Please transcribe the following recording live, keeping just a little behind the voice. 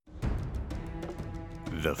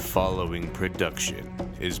The following production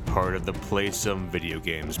is part of the Play Some Video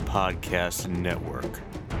Games podcast network.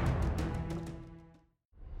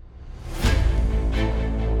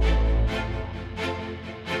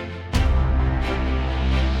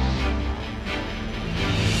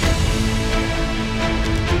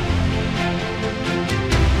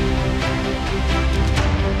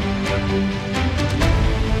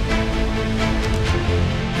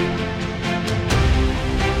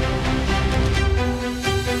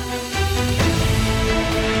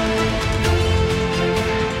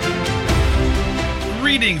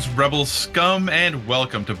 Greetings, Rebel scum, and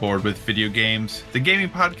welcome to Board with Video Games, the gaming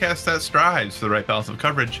podcast that strives for the right balance of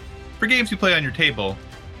coverage for games you play on your table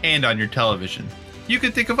and on your television. You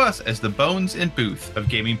can think of us as the bones and booth of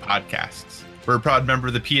gaming podcasts. We're a proud member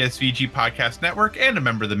of the PSVG Podcast Network and a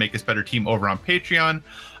member of the Make Us Better team over on Patreon.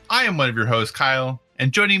 I am one of your hosts, Kyle,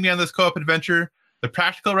 and joining me on this co-op adventure, the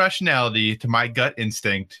practical rationality to my gut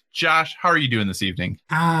instinct. Josh, how are you doing this evening?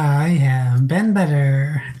 I have been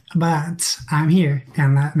better, but I'm here,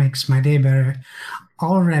 and that makes my day better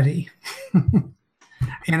already. And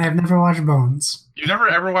I've never watched Bones. You've never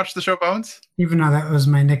ever watched the show Bones? Even though that was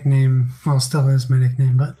my nickname, well, still is my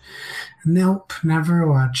nickname, but nope, never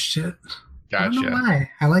watched it. Gotcha. I don't know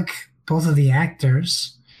why. I like both of the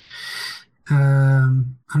actors. I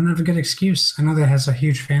don't have a good excuse. I know that has a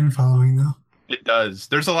huge fan following, though. It does.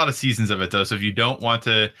 There's a lot of seasons of it, though. So if you don't want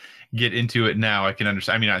to get into it now, I can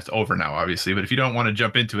understand. I mean, it's over now, obviously. But if you don't want to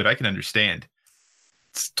jump into it, I can understand.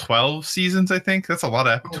 It's 12 seasons, I think. That's a lot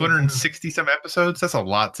of 260-some episodes. That's a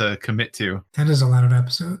lot to commit to. That is a lot of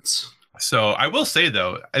episodes. So I will say,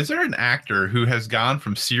 though, is there an actor who has gone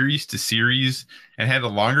from series to series and had a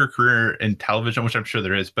longer career in television, which I'm sure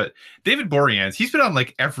there is, but David Boreanaz, he's been on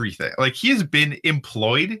like everything. Like he has been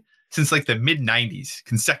employed since like the mid-90s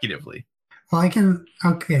consecutively. Well,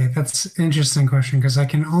 okay, that's an interesting question because I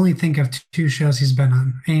can only think of two shows he's been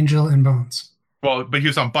on, Angel and Bones. Well, but he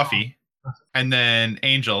was on Buffy and then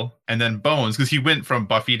Angel and then Bones because he went from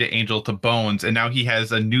Buffy to Angel to Bones. And now he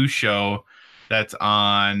has a new show that's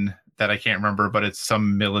on that I can't remember, but it's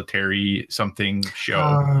some military something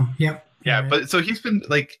show. Yep. Yeah, but so he's been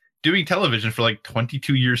like doing television for like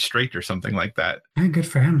 22 years straight or something like that. Yeah, good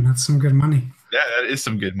for him. That's some good money. Yeah, that is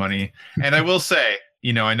some good money. And I will say,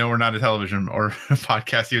 you know, I know we're not a television or a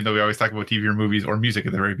podcast, even though we always talk about TV or movies or music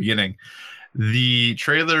at the very beginning. The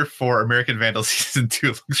trailer for American Vandal Season 2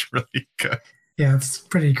 looks really good. Yeah, it's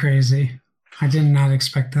pretty crazy. I did not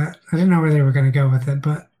expect that. I didn't know where they were going to go with it,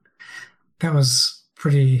 but that was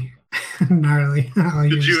pretty gnarly.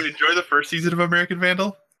 Did you enjoy the first season of American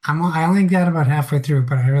Vandal? I only got about halfway through,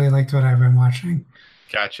 but I really liked what I've been watching.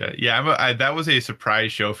 Gotcha. Yeah, that was a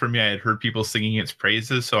surprise show for me. I had heard people singing its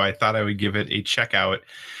praises, so I thought I would give it a check out,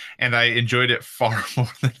 and I enjoyed it far more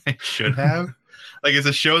than I should have. Like, it's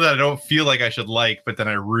a show that I don't feel like I should like, but then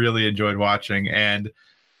I really enjoyed watching. And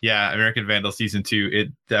yeah, American Vandal Season 2, it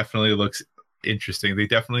definitely looks interesting. They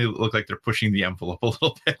definitely look like they're pushing the envelope a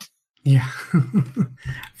little bit. Yeah,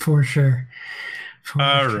 for sure.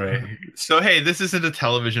 All right. So, hey, this isn't a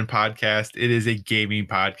television podcast. It is a gaming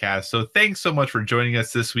podcast. So thanks so much for joining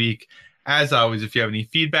us this week. As always, if you have any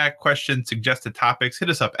feedback, questions, suggested topics, hit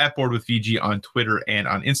us up at Board with VG on Twitter and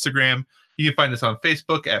on Instagram. You can find us on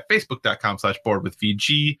Facebook at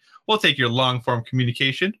facebook.com/boardwithvg. We'll take your long form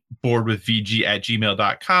communication,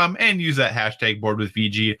 boardwithvg@gmail.com, and use that hashtag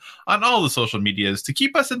boardwithvg on all the social medias to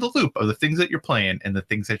keep us in the loop of the things that you're playing and the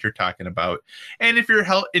things that you're talking about. And if you're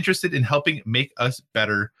interested in helping make us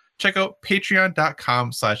better, check out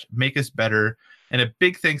patreon.com/makeusbetter. And a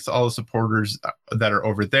big thanks to all the supporters that are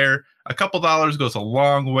over there. A couple dollars goes a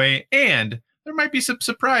long way, and there might be some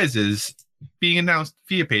surprises being announced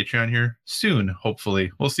via Patreon here soon,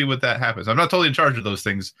 hopefully. We'll see what that happens. I'm not totally in charge of those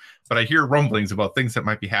things, but I hear rumblings about things that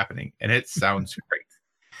might be happening, and it sounds great.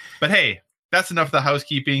 But hey, that's enough of the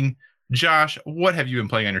housekeeping. Josh, what have you been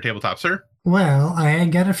playing on your tabletop, sir? Well, I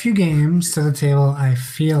got a few games to the table. I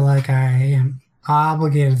feel like I am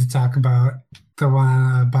obligated to talk about the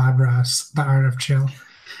one, Bob Ross, The Art of Chill.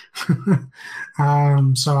 So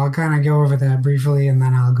I'll kind of go over that briefly, and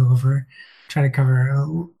then I'll try to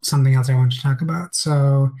cover something else I want to talk about.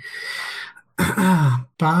 So,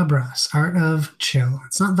 Bob Ross, Art of Chill.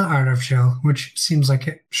 It's not The Art of Chill, which seems like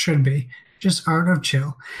it should be, just Art of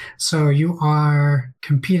Chill. So you are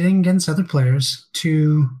competing against other players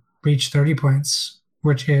to reach 30 points,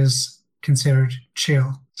 which is considered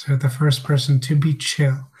chill. So the first person to be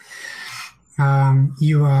chill.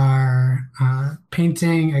 You are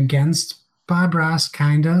painting against Bob Ross,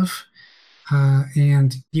 kind of,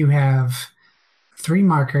 and you have 3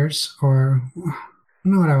 markers, or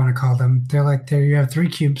don't know what I want to call them. You have 3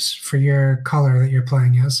 cubes for your color that you're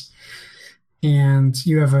playing as. And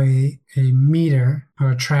you have a meter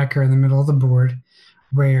or a tracker in the middle of the board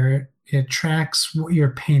where it tracks what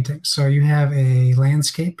you're painting. So you have a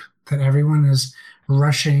landscape that everyone is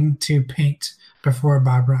rushing to paint before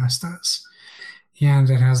Bob Ross does. And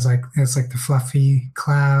it's like the fluffy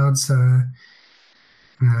clouds,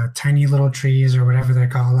 tiny little trees or whatever they're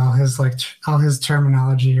called, all his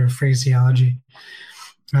terminology or phraseology.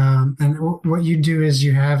 And what you do is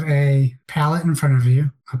you have a palette in front of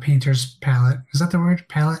you, a painter's palette. Is that the word?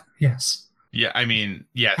 Palette? Yes. Yeah, I mean,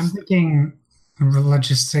 yes. I'm thinking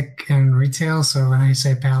logistic and retail, so when I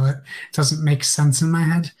say palette, it doesn't make sense in my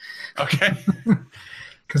head. Okay.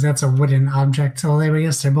 Because that's a wooden object. Well, I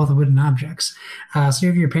guess they're both wooden objects. So you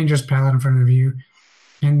have your painter's palette in front of you,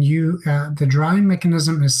 and the drawing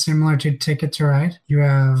mechanism is similar to Ticket to Ride. You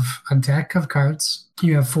have a deck of cards.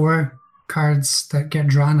 You have 4 cards that get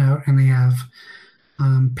drawn out, and they have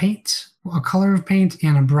paint, a color of paint,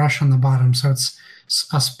 and a brush on the bottom. So it's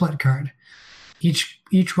a split card.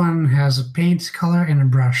 Each one has a paint, color, and a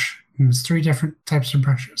brush. And it's 3 different types of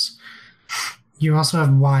brushes. You also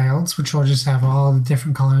have wilds, which will just have all the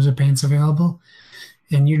different colors of paints available.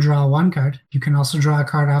 And you draw 1 card. You can also draw a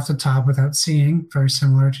card off the top without seeing, very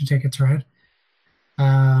similar to Ticket to Ride.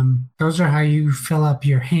 Those are how you fill up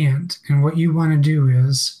your hand. And what you want to do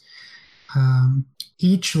is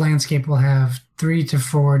each landscape will have 3 to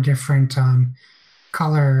 4 different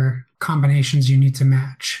color combinations you need to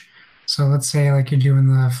match. So let's say like you're doing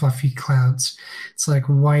the fluffy clouds. It's like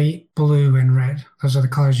white, blue, and red. Those are the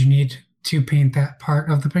colors you need to paint that part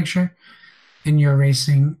of the picture. And you're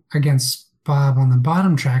racing against Bob on the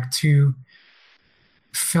bottom track to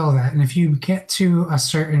fill that. And if you get to a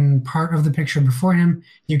certain part of the picture before him,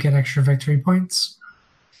 you get extra victory points.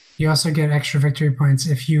 You also get extra victory points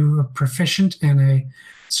if you are proficient in a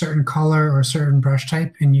certain color or certain brush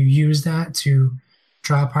type and you use that to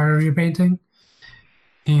draw part of your painting.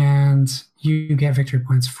 And you get victory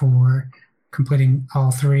points for completing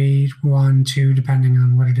all 3, 1, 2, depending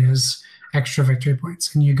on what it is, extra victory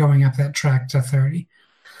points. And you're going up that track to 30.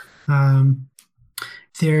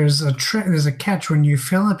 There's a catch when you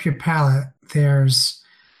fill up your palette. There's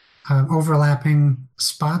overlapping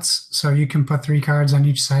spots, so you can put 3 cards on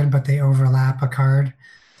each side, but they overlap a card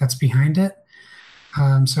that's behind it.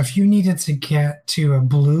 So if you needed to get to a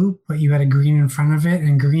blue, but you had a green in front of it,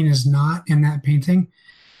 and green is not in that painting,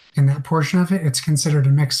 in that portion of it, it's considered a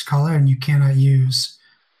mixed color, and you cannot use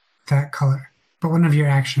that color. But one of your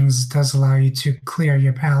actions does allow you to clear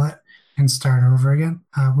your palette and start over again,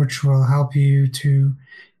 which will help you to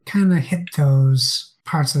kind of hit those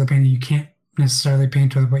parts of the painting you can't necessarily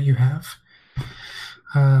paint with what you have.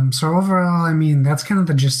 So overall, I mean, that's kind of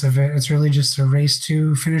the gist of it. It's really just a race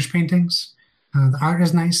to finish paintings. The art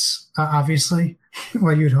is nice, obviously.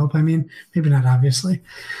 Well, you'd hope. I mean, maybe not obviously.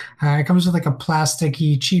 It comes with like a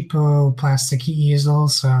cheapo plasticky easel,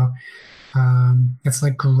 so it's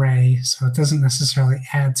like gray, so it doesn't necessarily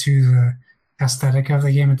add to the aesthetic of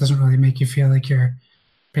the game. It doesn't really make you feel like you're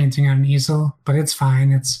painting on an easel, but it's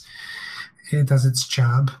fine. It does its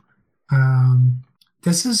job.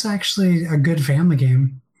 This is actually a good family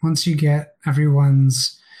game. Once you get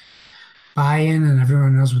everyone's buy-in and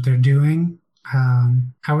everyone knows what they're doing,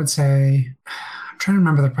 I would say, I'm trying to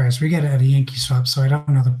remember the price. We get it at a Yankee Swap, so I don't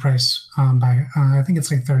know the price. I think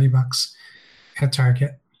it's like $30 at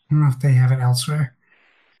Target. I don't know if they have it elsewhere.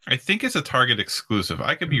 I think it's a Target exclusive.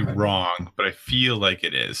 I could be wrong, but I feel like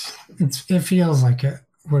it is. It feels like it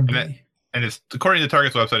would be. And it's, according to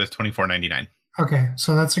Target's website, it's $24.99. Okay,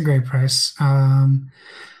 so that's a great price.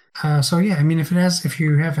 So yeah, I mean, if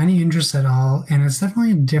you have any interest at all, and it's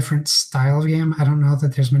definitely a different style of game. I don't know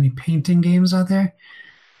that there's many painting games out there.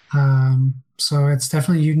 So it's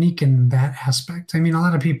definitely unique in that aspect. I mean, a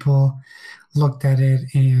lot of people looked at it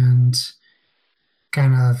and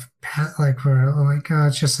kind of were like, oh,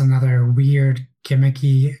 it's just another weird,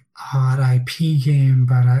 gimmicky, odd IP game,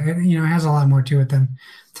 but it has a lot more to it than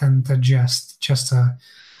just a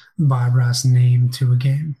Bob Ross name to a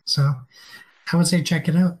game. So I would say check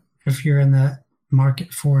it out if you're in the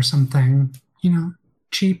market for something,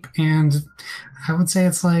 cheap. And I would say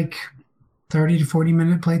it's like 30 to 40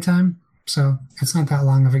 minute playtime. So it's not that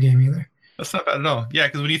long of a game either. That's not bad at all. Yeah,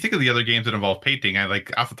 because when you think of the other games that involve painting, I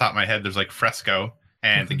like off the top of my head, there's like Fresco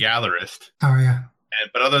and The Gallerist. Oh, yeah.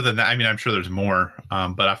 But other than that, I mean, I'm sure there's more.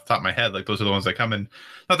 But off the top of my head, like those are the ones that come in.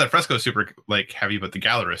 Not that Fresco is super like heavy, but The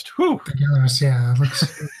Gallerist. Whew. The Gallerist, yeah. It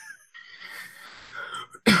looks.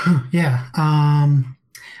 Yeah. I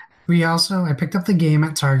picked up the game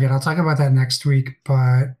at Target. I'll talk about that next week,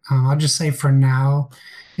 but I'll just say for now,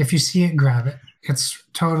 if you see it, grab it. it's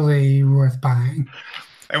totally worth buying.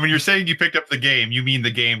 And when you're saying you picked up the game, you mean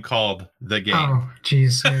the game called The Game. Oh,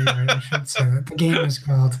 geez. Yeah, you're right. I should say that. The game is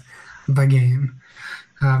called The Game.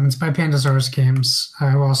 It's by Pandasaurus Games,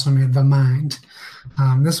 who also made The Mind.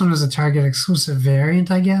 This one is a Target exclusive variant,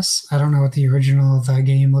 I guess. I don't know what the original The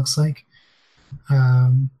Game looks like.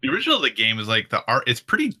 The original The Game is like the art. It's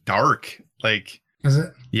pretty dark. Like, is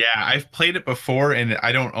it? Yeah, I've played it before, and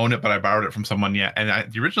I don't own it, but I borrowed it from someone yet.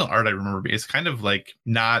 And the original art I remember is kind of like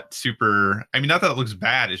not super. I mean, not that it looks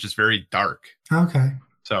bad. It's just very dark. Okay.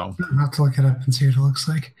 So I'll have to look it up and see what it looks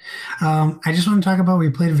like. I just want to talk about,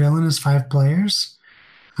 we played Villainous 5 players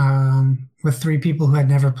with 3 people who had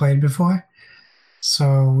never played before.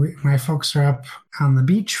 So my folks are up on the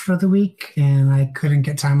beach for the week, and I couldn't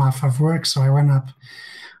get time off of work, so I went up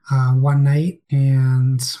one night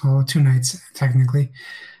and, well, 2 nights technically.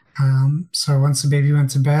 So once the baby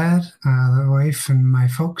went to bed, the wife and my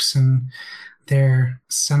folks and their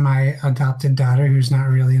semi-adopted daughter, who's not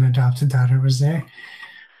really an adopted daughter, was there.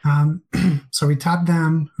 So we taught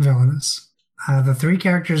them Villainous. The 3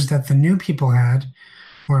 characters that the new people had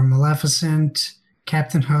were Maleficent,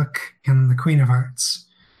 Captain Hook, and the Queen of Hearts.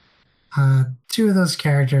 2 of those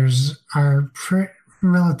characters are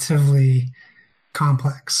relatively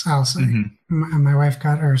complex, I'll say. Mm-hmm. My wife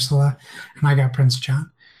got Ursula, and I got Prince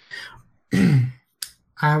John.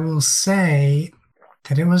 I will say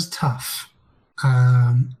that it was tough.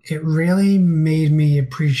 It really made me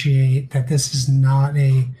appreciate that this is not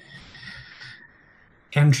a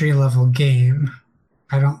entry-level game,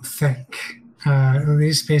 I don't think. At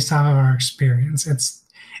least based off of our experience.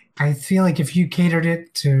 I feel like if you catered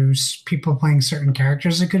it to people playing certain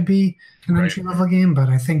characters, it could be an entry-level game, but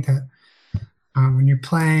I think that when you're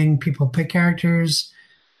playing, people pick characters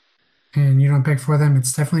and you don't pick for them,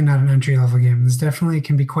 it's definitely not an entry-level game. This definitely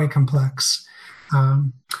can be quite complex.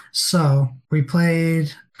 So we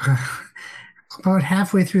played about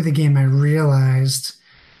halfway through the game, I realized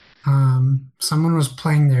someone was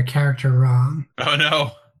playing their character wrong. Oh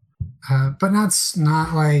no. But not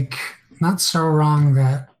so wrong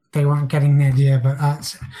that they weren't getting the idea.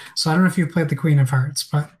 But so I don't know if you played the Queen of Hearts,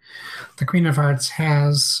 but the Queen of Hearts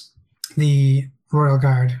has the Royal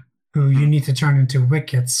Guard, who you need to turn into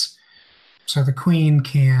wickets, so the Queen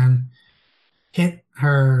can hit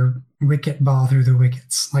her wicket ball through the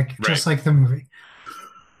wickets, just like the movie.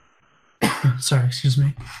 Sorry, excuse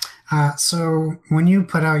me. So when you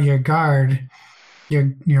put out your guard,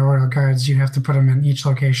 your Royal Guards, you have to put them in each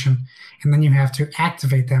location, and then you have to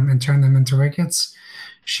activate them and turn them into wickets.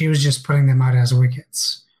 She was just putting them out as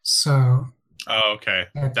wickets. So okay.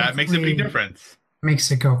 That makes a big difference.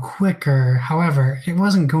 Makes it go quicker. However, it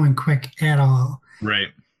wasn't going quick at all. Right.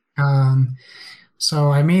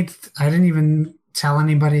 So I didn't even tell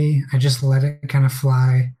anybody. I just let it kind of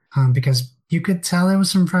fly because you could tell there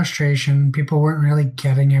was some frustration. People weren't really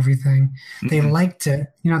getting everything. Mm-hmm. They liked it.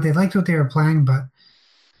 They liked what they were playing, but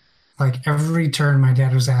like every turn my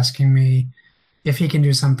dad was asking me if he can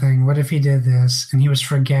do something. What if he did this? And he was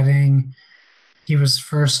forgetting. He was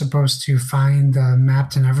first supposed to find the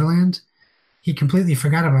map to Neverland. He completely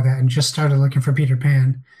forgot about that and just started looking for Peter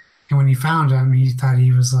Pan. And when he found him, he thought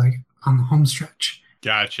he was like on the home stretch.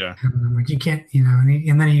 Gotcha. And I'm like, you can't,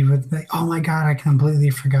 and then he would like, oh my God, I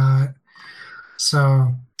completely forgot.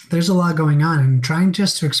 So there's a lot going on, and trying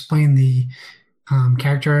just to explain the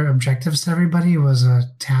character objectives to everybody was a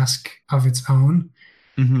task of its own.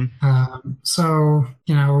 Mm-hmm. So,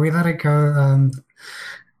 we let it go.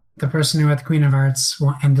 The person who had the Queen of Hearts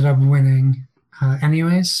ended up winning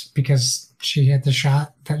anyways, because she hit the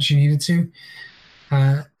shot that she needed to.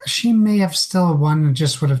 She may have still won. It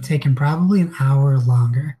just would have taken probably an hour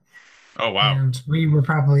longer. Oh, wow. And we were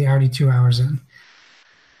probably already 2 hours in.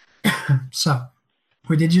 So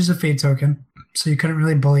we did use a fate token, so you couldn't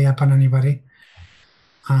really bully up on anybody.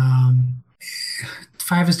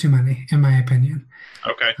 5 is too many, in my opinion.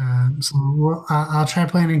 Okay. So I'll try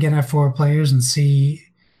playing again at 4 players and see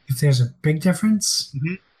if there's a big difference.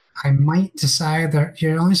 Mm-hmm. I might decide that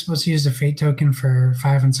you're only supposed to use the fate token for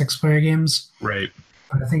 5 and 6 player games. Right.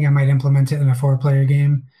 But I think I might implement it in a 4 player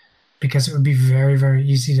game because it would be very, very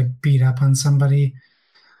easy to beat up on somebody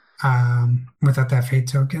without that fate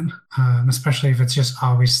token, especially if it's just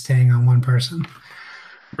always staying on one person.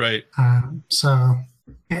 Right. So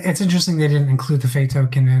it's interesting they didn't include the fate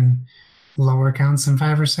token in lower counts than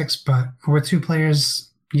 5 or 6, but with 2 players,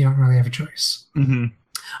 you don't really have a choice. Mm-hmm.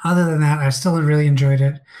 Other than that, I still really enjoyed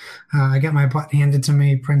it. I got my butt handed to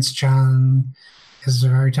me. Prince John is a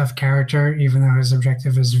very tough character, even though his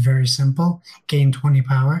objective is very simple. Gain 20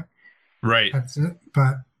 power. Right. That's it.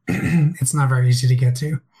 But it's not very easy to get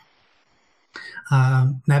to.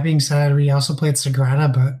 That being said, we also played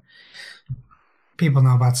Sagrada, but people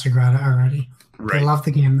know about Sagrada already. Right. They love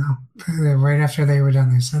the game though. Right after they were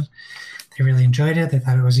done, they said they really enjoyed it. They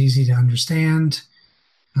thought it was easy to understand,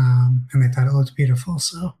 and they thought it looked beautiful.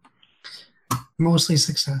 So mostly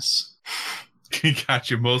success.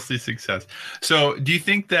 Gotcha, mostly success. So do you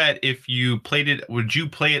think that if you played it, would you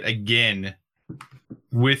play it again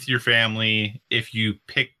with your family if you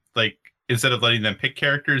picked, like, instead of letting them pick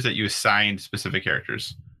characters, that you assigned specific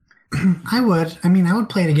characters? I would. I mean, I would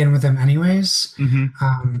play it again with them anyways,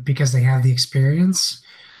 because they have the experience.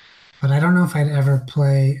 But I don't know if I'd ever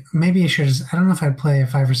play. Maybe I should. I don't know if I'd play a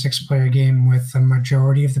 5 or 6 player game with the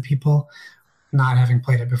majority of the people not having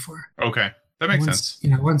played it before. Okay, that makes sense.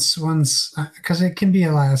 You know, once, because it can be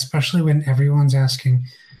a lot, especially when everyone's asking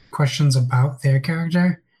questions about their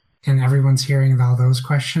character and everyone's hearing all those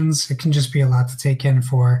questions. It can just be a lot to take in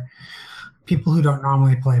for people who don't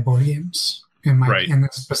normally play board games. In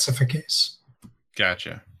this specific case.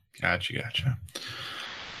 Gotcha.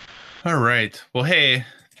 All right. Well, hey,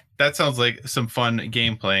 that sounds like some fun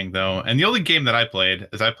game playing, though. And the only game that I played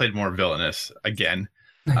is I played more Villainous again.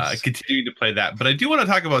 Nice. Continuing to play that. But I do want to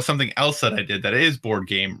talk about something else that I did that is board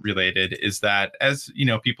game related, is that, as you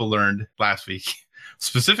know, people learned last week,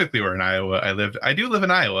 specifically where in Iowa I lived. I do live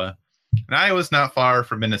in Iowa, and Iowa's not far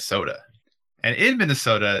from Minnesota. And in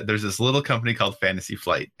Minnesota, there's this little company called Fantasy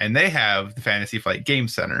Flight, and they have the Fantasy Flight Game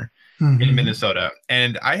Center in Minnesota.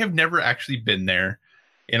 And I have never actually been there.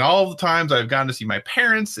 In all the times I've gotten to see my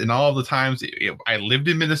parents, and all the times I lived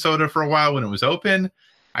in Minnesota for a while when it was open,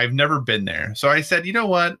 I've never been there. So I said, you know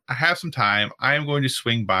what? I have some time. I am going to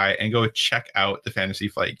swing by and go check out the Fantasy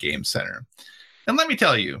Flight Game Center. And let me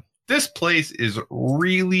tell you, this place is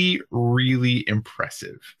really, really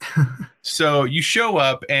impressive. So you show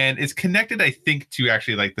up, and it's connected, I think, to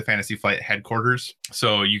actually like the Fantasy Flight headquarters.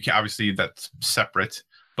 So you can, obviously that's separate,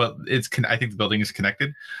 but I think the building is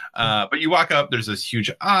connected. But you walk up, there's this huge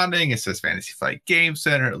awning. It says Fantasy Flight Game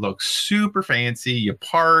Center. It looks super fancy. You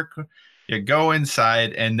park, you go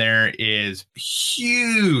inside, and there is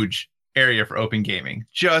huge area for open gaming,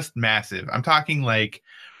 just massive. I'm talking like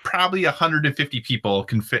probably 150 people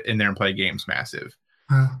can fit in there and play games. Massive.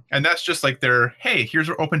 And that's just like their, hey, here's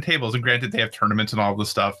our open tables. And granted, they have tournaments and all this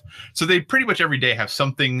stuff. So they pretty much every day have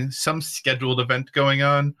some scheduled event going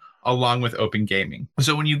on along with open gaming.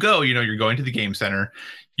 So when you go, you know, you're going to the game center.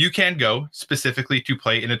 You can go specifically to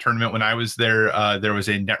play in a tournament. When I was there, there was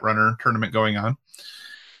a Netrunner tournament going on.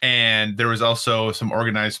 And there was also some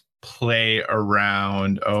organized play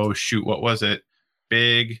around, what was it?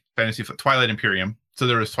 Big Fantasy Twilight Imperium. So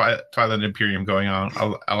there was Twilight Imperium going on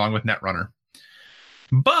along with Netrunner.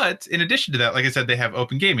 But in addition to that, like I said, they have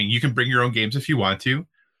open gaming. You can bring your own games if you want to.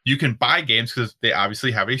 You can buy games because they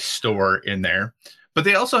obviously have a store in there. But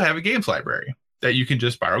they also have a games library that you can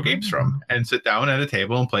just borrow games from and sit down at a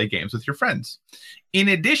table and play games with your friends. In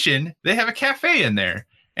addition, they have a cafe in there.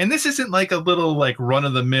 And this isn't like a little like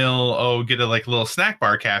run-of-the-mill, get a like little snack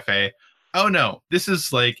bar cafe. Oh, no. This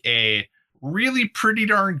is like a really pretty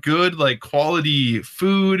darn good, like quality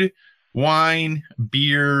food, wine,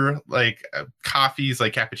 beer, like coffees,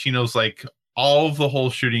 like cappuccinos, like all of the whole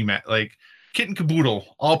shooting like kit and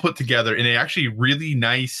caboodle all put together in a actually really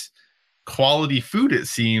nice quality food. It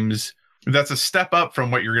seems that's a step up from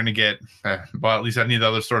what you're going to get. Well, at least any of the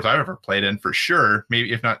other stores I've ever played in, for sure.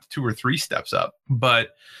 Maybe if not 2 or 3 steps up.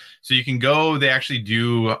 But so you can go. They actually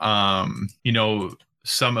do,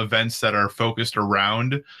 some events that are focused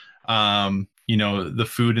around the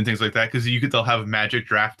food and things like that, because they'll have Magic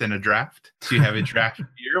Draft and a draft. So you have a draft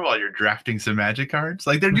beer while you're drafting some Magic cards.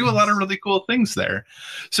 Like, they do a lot of really cool things there.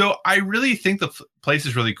 So I really think the place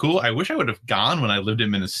is really cool. I wish I would have gone when I lived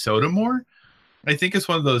in Minnesota more. I think it's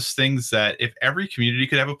one of those things that if every community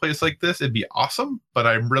could have a place like this, it'd be awesome. But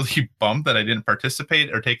I'm really bummed that I didn't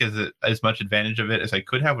participate or take as much advantage of it as I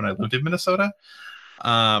could have when I lived in Minnesota.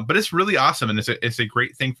 But it's really awesome, and it's a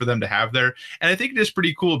great thing for them to have there. And I think it is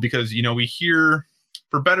pretty cool because, we hear,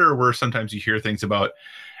 for better or worse, sometimes you hear things about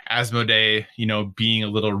Asmodee, being a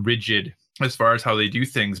little rigid as far as how they do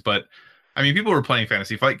things. But I mean, people were playing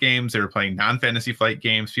Fantasy Flight games. They were playing non-Fantasy Flight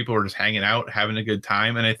games. People were just hanging out, having a good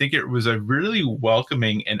time. And I think it was a really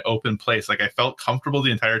welcoming and open place. Like, I felt comfortable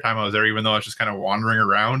the entire time I was there, even though I was just kind of wandering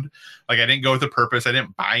around. Like, I didn't go with a purpose. I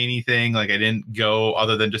didn't buy anything. Like, I didn't go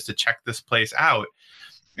other than just to check this place out.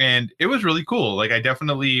 And it was really cool. Like, I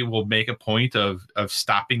definitely will make a point of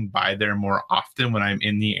stopping by there more often when I'm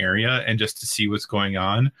in the area and just to see what's going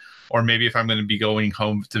on. Or maybe if I'm going to be going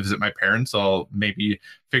home to visit my parents, I'll maybe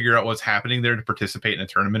figure out what's happening there to participate in a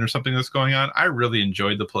tournament or something that's going on. I really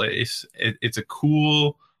enjoyed the place. It's a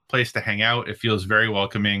cool place to hang out. It feels very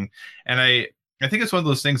welcoming. And I think it's one of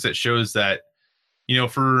those things that shows that,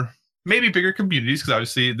 for maybe bigger communities, because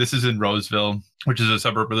obviously this is in Roseville, which is a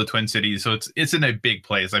suburb of the Twin Cities. So it's in a big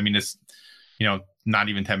place. I mean, it's, not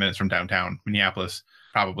even 10 minutes from downtown Minneapolis,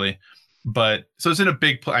 probably. But so it's in a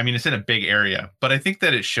big, it's in a big area, but I think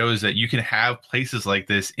that it shows that you can have places like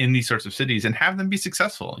this in these sorts of cities and have them be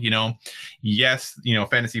successful. Yes,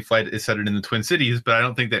 Fantasy Flight is set in the Twin Cities, but I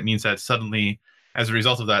don't think that means that suddenly, as a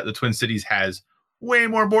result of that, the Twin Cities has way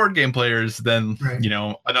more board game players than, Right.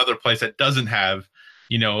 Another place that doesn't have,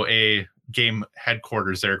 a game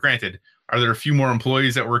headquarters there. Granted, are there a few more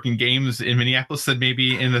employees that work in games in Minneapolis than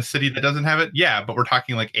maybe in a city that doesn't have it? Yeah, but we're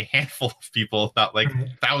talking like a handful of people, not like Right.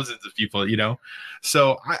 thousands of people,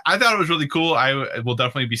 So I thought it was really cool. I will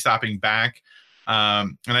definitely be stopping back.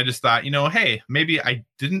 And I just thought, hey, maybe I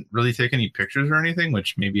didn't really take any pictures or anything,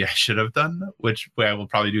 which maybe I should have done, which I will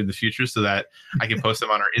probably do in the future so that I can post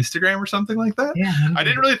them on our Instagram or something like that. Yeah. I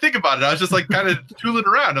didn't really think about it. I was just like kind of tooling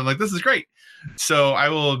around. I'm like, this is great. So I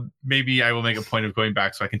will make a point of going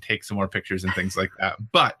back so I can take some more pictures and things like that.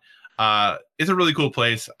 But it's a really cool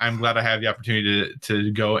place. I'm glad I have the opportunity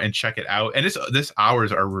to go and check it out. And this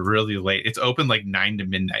hours are really late. It's open like 9 to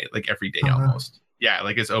midnight, like every day almost. Yeah,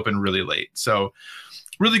 like it's open really late. So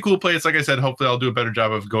really cool place. Like I said, hopefully I'll do a better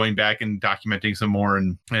job of going back and documenting some more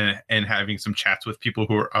and having some chats with people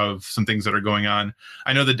who are of some things that are going on.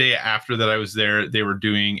 I know the day after that I was there, they were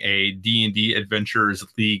doing a D&D Adventurers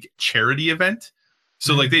League charity event.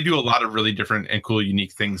 So like they do a lot of really different and cool,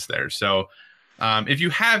 unique things there. So if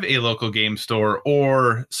you have a local game store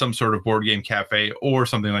or some sort of board game cafe or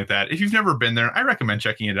something like that, if you've never been there, I recommend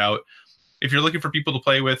checking it out. If you're looking for people to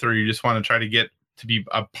play with, or you just want to try to get to be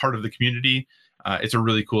a part of the community, it's a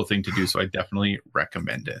really cool thing to do. So I definitely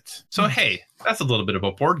recommend it. So, hey, that's a little bit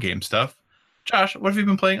about board game stuff. Josh, what have you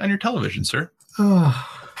been playing on your television, sir? Oh,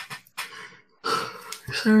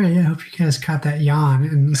 sorry. I hope you guys caught that yawn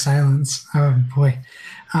in silence. Oh boy.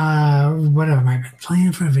 What have I been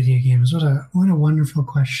playing for video games? What a wonderful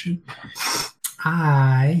question.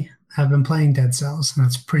 I have been playing Dead Cells, and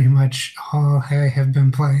that's pretty much all I have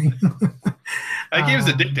been playing. That game is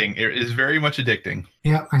addicting. It is very much addicting.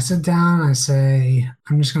 Yeah, I sit down, I say,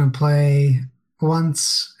 I'm just going to play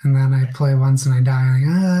once, and then I play once and I die.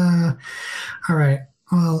 I'm like, all right,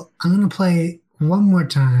 well, I'm going to play one more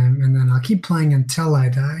time, and then I'll keep playing until I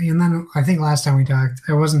die. And then I think last time we talked,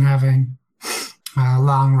 I wasn't having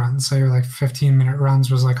long runs. So like 15-minute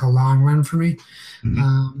runs was like a long run for me.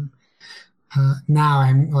 Mm-hmm. Now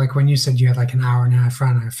I'm like, when you said you had like an hour and a half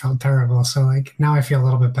run, I felt terrible. So like now I feel a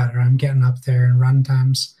little bit better. I'm getting up there in run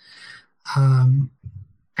times.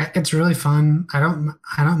 It's really fun. I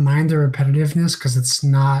don't mind the repetitiveness because it's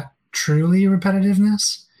not truly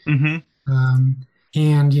repetitiveness. Mm-hmm.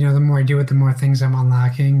 And the more I do it, the more things I'm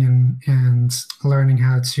unlocking and learning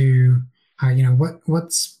how to,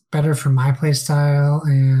 what's better for my play style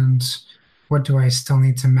and what do I still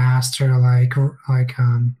need to master, like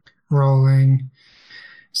rolling.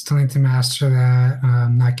 Still need to master that.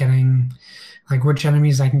 Not getting like which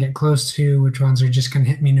enemies I can get close to, which ones are just going to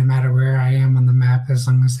hit me no matter where I am on the map as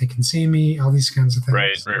long as they can see me, all these kinds of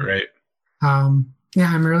things. Right.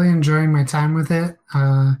 Yeah, I'm really enjoying my time with it.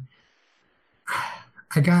 I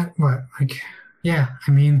got I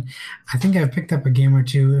think I've picked up a game or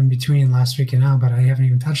two in between last week and now, but I haven't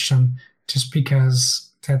even touched them just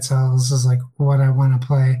because Dead Cells is like what I want to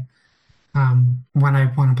play. When I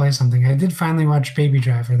want to play something. I did finally watch Baby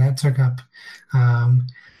Driver. That took up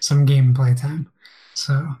some gameplay time.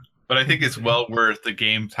 But I think it's well worth the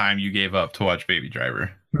game time you gave up to watch Baby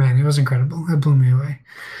Driver. Man, it was incredible. It blew me away.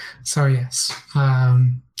 So yes.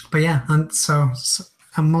 But yeah, so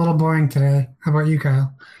I'm a little boring today. How about you,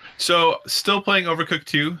 Kyle? So still playing Overcooked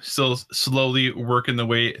 2, still slowly working the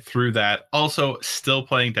way through that. Also still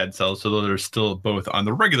playing Dead Cells, so they're still both on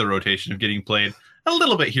the regular rotation of getting played a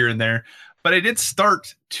little bit here and there. But I did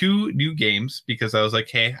start 2 new games because I was like,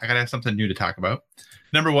 hey, I gotta have something new to talk about.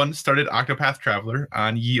 Number 1, started Octopath Traveler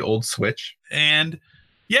on ye old Switch. And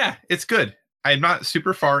yeah, it's good. I'm not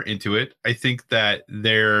super far into it. I think that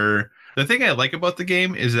the thing I like about the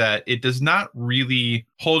game is that it does not really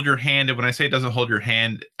hold your hand. And when I say it doesn't hold your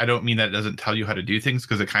hand, I don't mean that it doesn't tell you how to do things,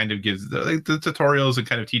 because it kind of gives the tutorials and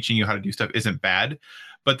kind of teaching you how to do stuff isn't bad.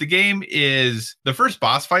 But the game is, the first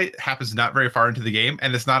boss fight happens not very far into the game,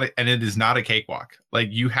 and it is not a cakewalk. Like,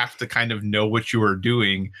 you have to kind of know what you are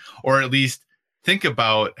doing, or at least think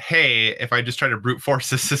about, hey, if I just try to brute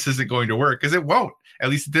force this isn't going to work, because it won't. At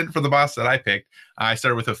least it didn't for the boss that I picked. I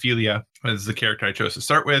started with Ophelia as the character I chose to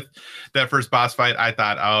start with. That first boss fight, I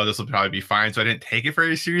thought, oh, this will probably be fine. So I didn't take it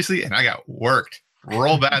very seriously, and I got worked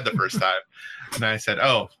real bad the first time. And I said,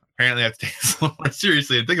 oh, apparently I have to take this a little more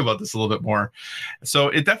seriously and think about this a little bit more. So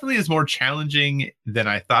it definitely is more challenging than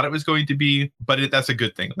I thought it was going to be, but that's a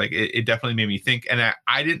good thing. Like it definitely made me think, and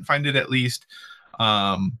I didn't find it at least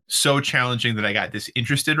so challenging that I got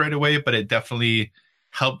disinterested right away, but it definitely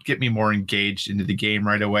helped get me more engaged into the game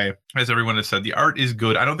right away. As everyone has said, the art is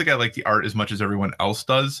good. I don't think I like the art as much as everyone else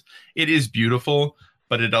does. It is beautiful,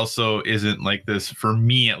 but it also isn't like this, for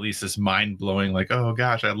me at least, this mind-blowing, like, oh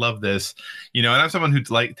gosh, I love this. And I'm someone who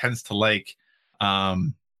tends to like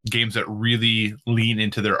games that really lean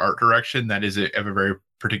into their art direction. That is of a very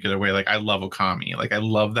particular way. Like I love Okami. Like I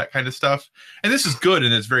love that kind of stuff. And this is good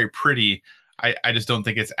and it's very pretty. I just don't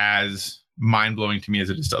think it's as mind-blowing to me as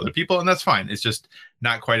it is to other people, and that's fine. It's just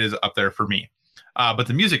not quite as up there for me. But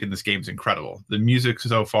the music in this game is incredible. The music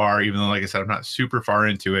so far, even though, like I said, I'm not super far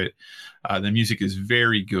into it, the music is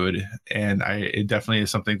very good, and it definitely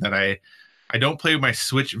is something that I don't play my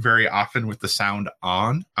Switch very often with the sound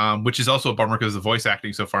on, which is also a bummer because the voice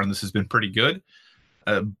acting so far in this has been pretty good.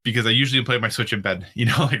 Because I usually play my Switch in bed,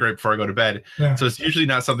 like right before I go to bed. Yeah. So it's usually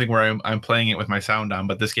not something where I'm playing it with my sound on,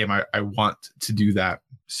 but this game I want to do that.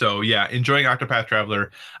 So yeah, enjoying Octopath Traveler.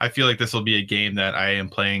 I feel like this will be a game that I am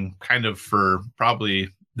playing kind of for probably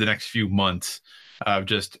the next few months, of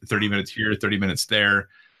just 30 minutes here, 30 minutes there,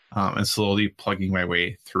 and slowly plugging my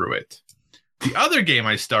way through it. The other game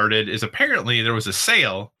I started is apparently there was a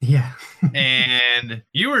sale. Yeah. And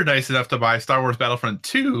you were nice enough to buy Star Wars Battlefront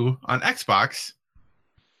 2 on Xbox.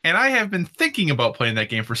 And I have been thinking about playing that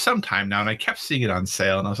game for some time now, and I kept seeing it on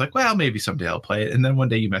sale, and I was like, well, maybe someday I'll play it. And then one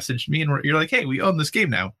day you messaged me, and you're like, hey, we own this game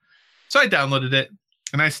now. So I downloaded it,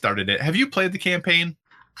 and I started it. Have you played the campaign?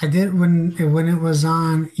 I did when it was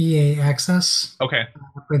on EA Access. Okay.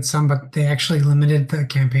 With some, but they actually limited the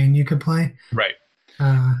campaign you could play. Right.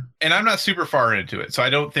 And I'm not super far into it, so I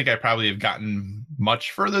don't think I probably have gotten much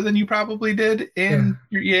further than you probably did in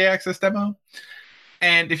your EA Access demo.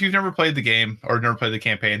 And if you've never played the game or never played the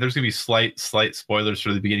campaign, there's going to be slight spoilers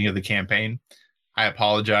for the beginning of the campaign. I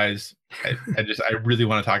apologize. I really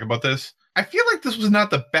want to talk about this. I feel like this was not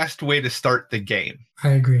the best way to start the game.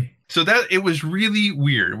 I agree. So that it was really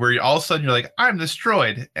weird where all of a sudden you're like, I'm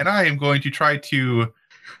destroyed and I am going to try to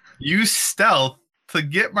use stealth to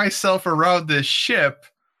get myself around this ship.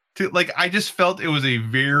 I just felt it was a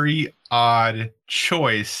very odd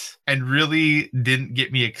choice and really didn't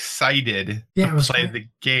get me excited to play the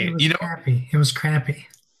game. Crappy. It was crappy.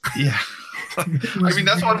 Yeah. I mean,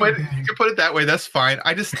 that's one way you can put it that way. That's fine.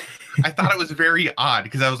 I thought it was very odd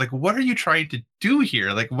because I was like, what are you trying to do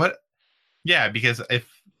here? Like what? Yeah, because if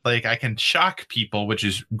I can shock people, which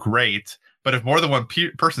is great, but if more than one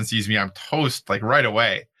person sees me, I'm toast right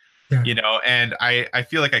away, and I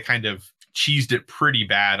feel like I kind of cheesed it pretty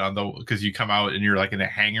bad because you come out and you're in a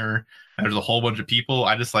hangar and there's a whole bunch of people.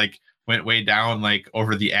 I just went way down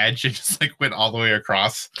over the edge and just went all the way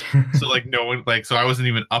across. So no one so I wasn't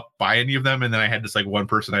even up by any of them, and then I had just one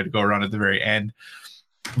person I had to go around at the very end.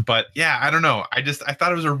 But yeah, I don't know. I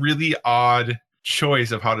thought it was a really odd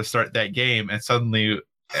choice of how to start that game, and suddenly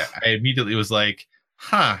I immediately was like,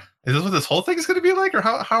 huh, is this what this whole thing is going to be like, or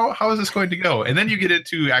how is this going to go? And then you get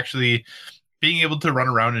into actually being able to run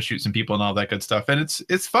around and shoot some people and all that good stuff. And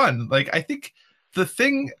it's fun. I think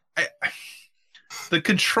the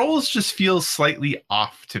controls just feel slightly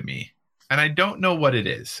off to me. And I don't know what it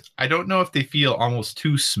is. I don't know if they feel almost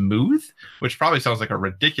too smooth, which probably sounds like a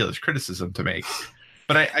ridiculous criticism to make.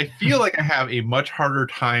 But I feel like I have a much harder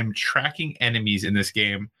time tracking enemies in this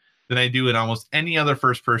game than I do in almost any other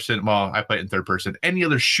first person. Well, I play it in third person, any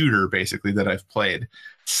other shooter basically that I've played.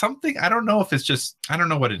 Something, I don't know if it's just, I don't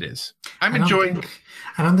know what it is. I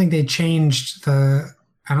don't think they changed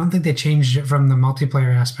it from the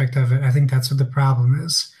multiplayer aspect of it. I think that's what the problem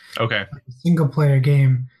is. Okay. A single player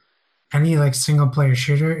game, any single player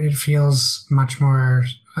shooter, it feels much more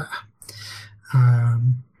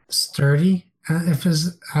sturdy. I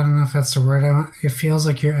don't know if that's the word. It feels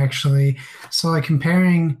like you're actually,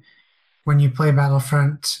 comparing when you play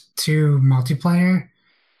Battlefront 2 multiplayer,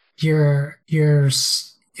 you're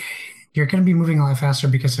going to be moving a lot faster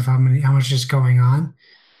because of how much is going on.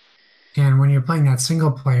 And when you're playing that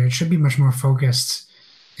single player, it should be much more focused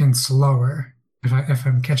and slower. If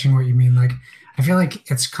I'm catching what you mean, I feel like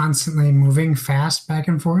it's constantly moving fast back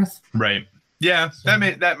and forth. Right. Yeah, so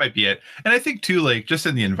that might be it. And I think too, just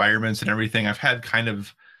in the environments and everything, I've had kind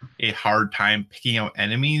of a hard time picking out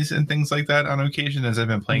enemies and things like that on occasion as I've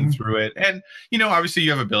been playing through it. And, obviously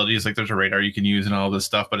you have abilities, there's a radar you can use and all this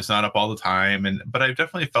stuff, but it's not up all the time. But I've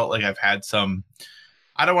definitely felt like I've had some,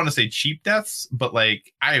 I don't want to say cheap deaths, but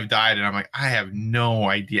like I have died and I'm like, I have no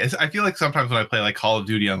idea. I feel like sometimes when I play like Call of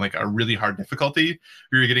Duty on like a really hard difficulty,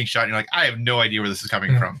 you're getting shot and you're like, I have no idea where this is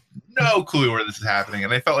coming from. No clue where this is happening.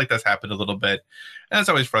 And I felt like that's happened a little bit. And that's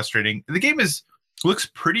always frustrating. The game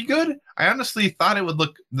looks pretty good. I honestly thought it would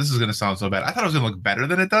look, this is going to sound so bad, I thought it was going to look better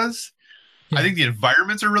than it does. Yeah. I think the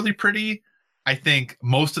environments are really pretty. I think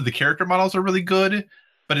most of the character models are really good.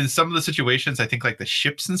 But in some of the situations, I think like the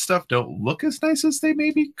ships and stuff don't look as nice as they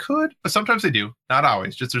maybe could. But sometimes they do. Not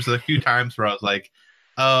always. Just there's a few times where I was like,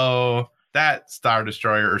 oh, that Star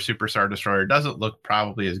Destroyer or Super Star Destroyer doesn't look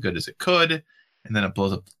probably as good as it could. And then it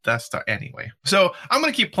blows up the Death Star anyway. So I'm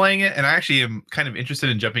going to keep playing it. And I actually am kind of interested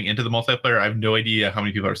in jumping into the multiplayer. I have no idea how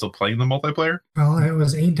many people are still playing the multiplayer. Well, it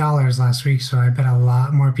was $8 last week, so I bet a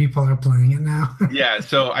lot more people are playing it now. Yeah,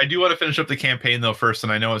 so I do want to finish up the campaign, though, first.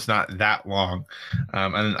 And I know it's not that long.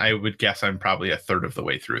 And I would guess I'm probably a third of the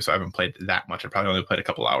way through. So I haven't played that much. I probably only played a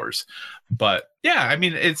couple hours. But yeah, I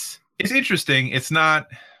mean, it's interesting. It's not...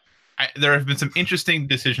 there have been some interesting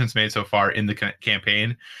decisions made so far in the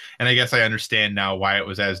campaign, and I guess I understand now why it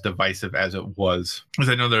was as divisive as it was. Because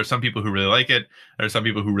I know there are some people who really like it, there are some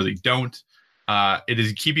people who really don't. It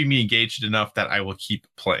is keeping me engaged enough that I will keep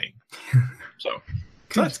playing. So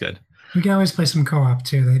that's good. We can always play some co-op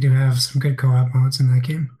too. They do have some good co-op modes in that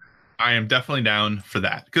game. I am definitely down for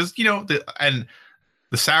that because the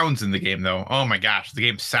sounds in the game though. Oh my gosh, the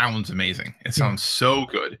game sounds amazing. It sounds so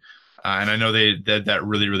good. And I know they did that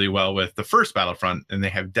really, really well with the first Battlefront, and they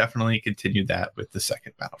have definitely continued that with the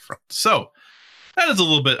second Battlefront. So that is a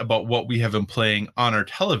little bit about what we have been playing on our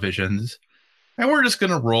televisions. And we're just going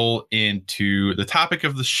to roll into the topic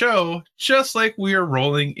of the show, just like we are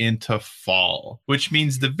rolling into fall, which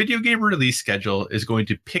means the video game release schedule is going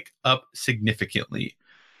to pick up significantly.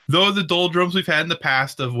 Though the doldrums we've had in the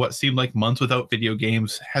past of what seemed like months without video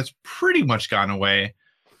games has pretty much gone away,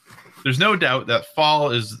 there's no doubt that fall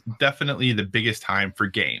is definitely the biggest time for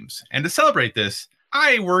games. And to celebrate this,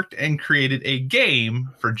 I worked and created a game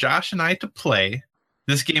for Josh and I to play.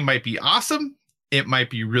 This game might be awesome. It might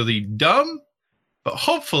be really dumb, but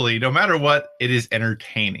hopefully, no matter what, it is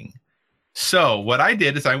entertaining. So what I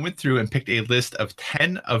did is I went through and picked a list of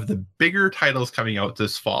 10 of the bigger titles coming out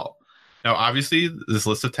this fall. Now, obviously, this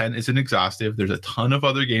list of 10 isn't exhaustive. There's a ton of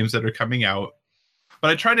other games that are coming out, but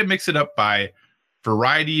I tried to mix it up by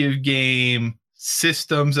variety of game,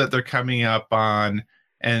 systems that they're coming up on,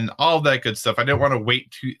 and all that good stuff. I didn't want to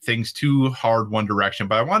weight things too hard one direction,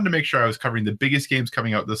 but I wanted to make sure I was covering the biggest games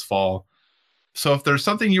coming out this fall. So if there's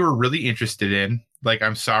something you were really interested in, like,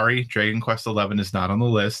 I'm sorry, Dragon Quest XI is not on the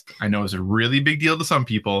list. I know it's a really big deal to some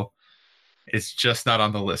people. It's just not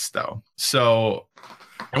on the list, though. So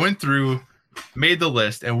I went through, made the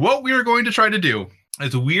list, and what we are going to try to do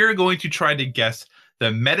is we are going to try to guess the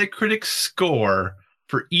Metacritic score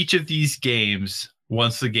for each of these games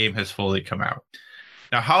once the game has fully come out.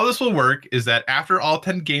 Now, how this will work is that after all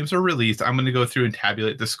 10 games are released, I'm going to go through and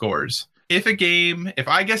tabulate the scores. If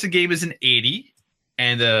I guess a game is an 80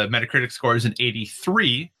 and the Metacritic score is an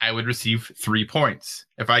 83, I would receive 3 points.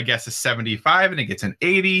 If I guess a 75 and it gets an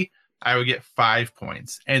 80, I would get 5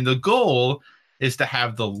 points. And the goal is to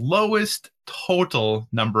have the lowest total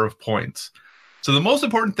number of points. So the most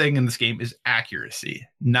important thing in this game is accuracy,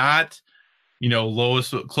 not,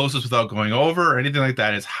 closest without going over or anything like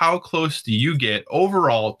that. Is how close do you get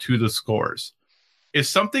overall to the scores? If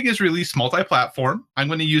something is released multi-platform, I'm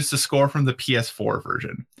going to use the score from the PS4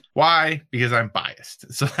 version. Why? Because I'm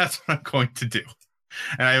biased. So that's what I'm going to do.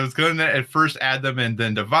 And I was going to at first add them and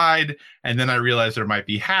then divide. And then I realized there might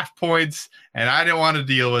be half points and I didn't want to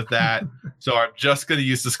deal with that. So I'm just going to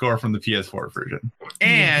use the score from the PS4 version.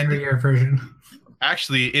 And your version.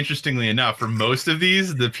 Actually, interestingly enough, for most of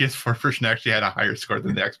these, the PS4 version actually had a higher score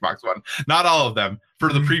than the Xbox One. Not all of them,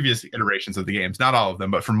 for the previous iterations of the games. Not all of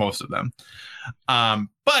them, but for most of them.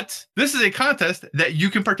 But this is a contest that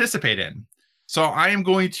you can participate in. So I am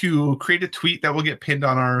going to create a tweet that will get pinned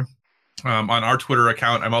on our Twitter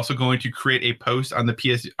account. I'm also going to create a post on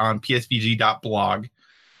psvg.blog.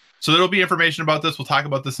 So there'll be information about this. We'll talk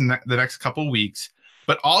about this in the next couple weeks.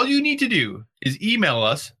 But all you need to do is email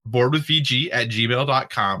us,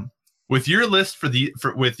 boardwithvg@gmail.com, with your list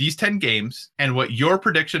with these 10 games and what your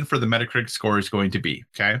prediction for the Metacritic score is going to be.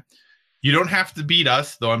 Okay, you don't have to beat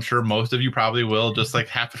us, though I'm sure most of you probably will, just like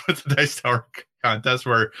happened with the Dice Tower contest,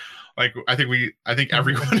 where I think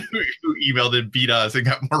everyone who emailed it beat us and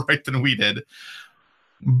got more right than we did.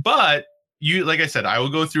 But like I said, I will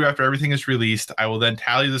go through after everything is released. I will then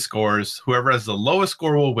tally the scores. Whoever has the lowest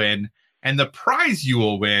score will win. And the prize you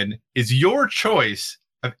will win is your choice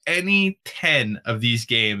of any 10 of these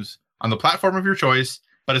games on the platform of your choice,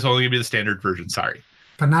 but it's only going to be the standard version. Sorry.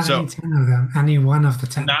 But not any 10 of them. Any one of the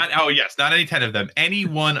 10. Not any 10 of them. Any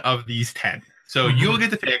one of these 10. So you'll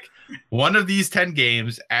get to pick one of these 10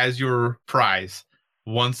 games as your prize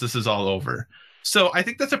once this is all over. So I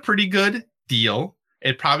think that's a pretty good deal.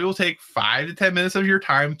 It probably will take 5 to 10 minutes of your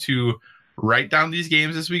time to write down these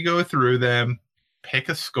games as we go through them, pick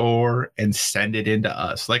a score, and send it in to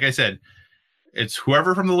us. Like I said, it's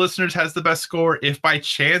whoever from the listeners has the best score. If by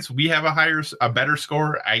chance we have a better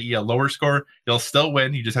score, i.e. a lower score, you'll still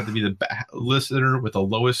win. You just have to be the listener with the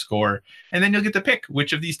lowest score. And then you'll get to pick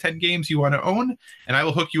which of these 10 games you want to own. And I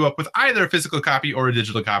will hook you up with either a physical copy or a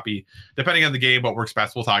digital copy. Depending on the game, what works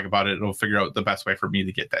best, we'll talk about it. And we'll figure out the best way for me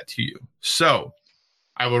to get that to you. So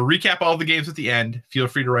I will recap all the games at the end. Feel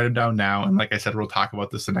free to write them down now. And like I said, we'll talk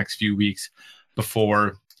about this the next few weeks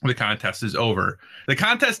before the contest is over. The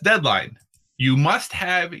contest deadline. You must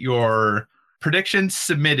have your predictions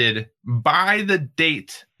submitted by the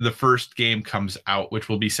date the first game comes out, which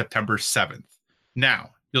will be September 7th.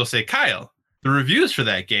 Now, you'll say, Kyle, the reviews for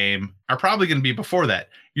that game are probably going to be before that.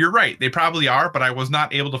 You're right. They probably are, but I was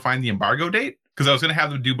not able to find the embargo date because I was going to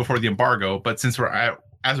have them due before the embargo. But since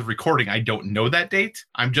as of recording, I don't know that date.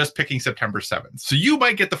 I'm just picking September 7th. So you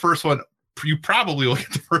might get the first one. You probably will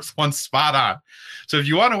get the first one spot on. So if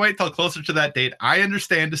you want to wait till closer to that date, I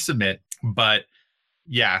understand to submit. But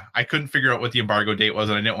yeah, I couldn't figure out what the embargo date was,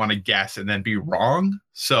 and I didn't want to guess and then be wrong.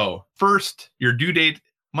 So first, your due date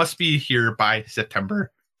must be here by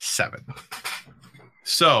September 7th.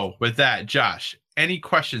 So with that, Josh, any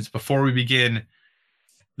questions before we begin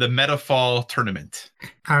the Metafall tournament?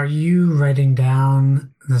 Are you writing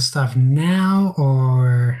down the stuff now,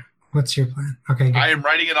 or what's your plan? Okay, good. I am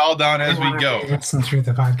writing it all down as we go. Listen through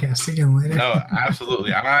the podcast again later. No,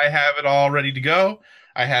 absolutely. I have it all ready to go.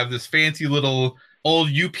 I have this fancy little old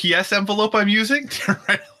UPS envelope I'm using to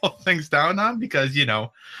write all things down on because, you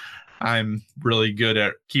know, I'm really good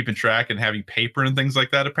at keeping track and having paper and things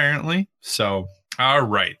like that, apparently. So, all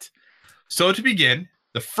right. So to begin,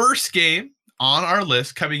 the first game on our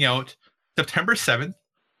list coming out September 7th,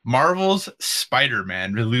 Marvel's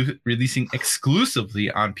Spider-Man releasing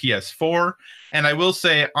exclusively on PS4. And I will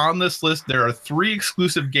say on this list, there are 3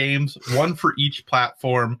 exclusive games, one for each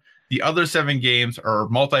platform. The other 7 games are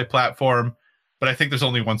multi-platform, but I think there's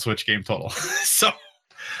only 1 Switch game total. So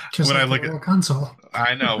just when like I look at console,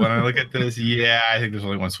 I know when I look at this, yeah, I think there's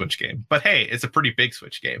only 1 Switch game. But hey, it's a pretty big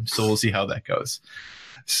Switch game, so we'll see how that goes.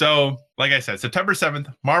 So, like I said, September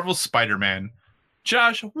 7th, Marvel's Spider-Man.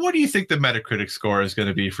 Josh, what do you think the Metacritic score is going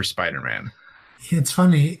to be for Spider-Man? It's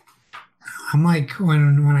funny. I'm like,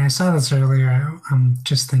 when I saw this earlier, I'm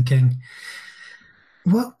just thinking,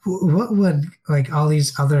 what would like all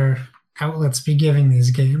these other outlets be giving these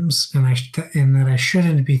games, and that I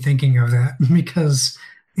shouldn't be thinking of that because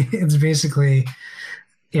it's basically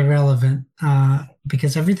irrelevant.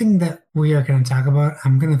 Because everything that we are going to talk about,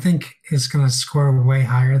 I'm going to think is going to score way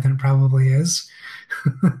higher than it probably is.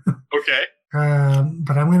 Okay.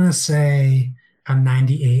 But I'm going to say a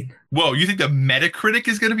 98. Whoa, you think the Metacritic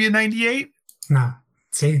is going to be a 98? No.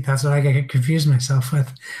 See, that's what I get confused myself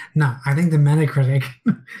with. No, I think the Metacritic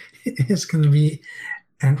is going to be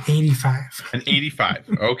an 85. An 85.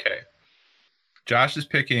 Okay. Josh is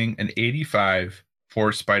picking an 85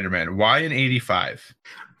 for Spider-Man. Why an 85?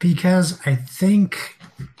 Because I think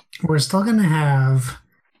we're still going to have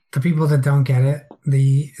the people that don't get it.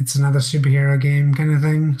 It's another superhero game kind of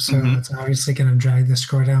thing. So it's obviously going to drag the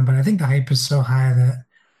score down. But I think the hype is so high that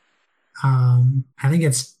I think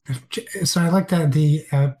it's so I looked at the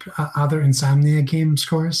other Insomnia game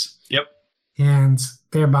scores. Yep. And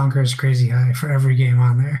they're bonkers crazy high for every game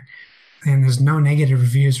on there. And there's no negative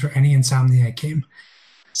reviews for any Insomnia game.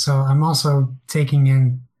 So I'm also taking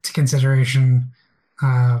into consideration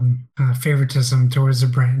favoritism towards the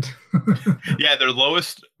brand. Yeah, their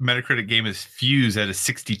lowest Metacritic game is Fuse at a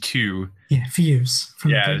 62. Yeah, Fuse.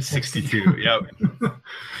 Yeah, 62. Yep.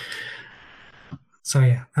 So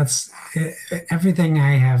yeah, that's everything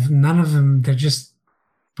I have. None of them, they're just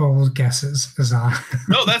bold guesses is all.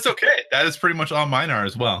 No, that's okay. That is pretty much all mine are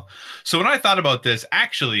as well. So when I thought about this,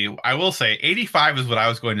 actually, I will say 85 is what I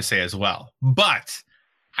was going to say as well. But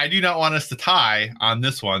I do not want us to tie on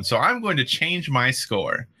this one. So I'm going to change my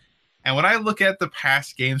score. And when I look at the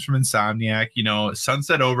past games from Insomniac, you know,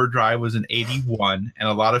 Sunset Overdrive was an 81. And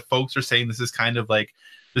a lot of folks are saying this is kind of like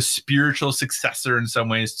the spiritual successor in some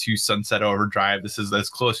ways to Sunset Overdrive. This is as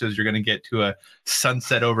close as you're going to get to a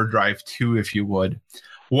Sunset Overdrive 2, if you would.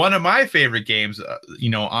 One of my favorite games,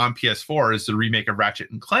 on PS4 is the remake of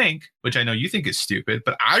Ratchet and Clank, which I know you think is stupid,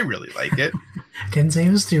 but I really like it. Didn't say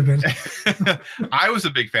it was stupid. I was a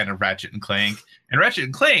big fan of Ratchet and Clank, and Ratchet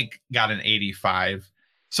and Clank got an 85.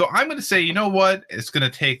 So I'm going to say, you know what? It's going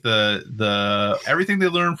to take the everything they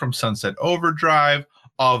learned from Sunset Overdrive,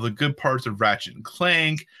 all the good parts of Ratchet and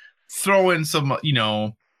Clank, throw in some,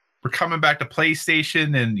 we're coming back to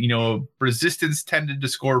PlayStation, and Resistance tended to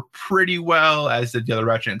score pretty well, as did the other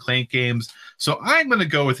Ratchet and Clank games. So I'm going to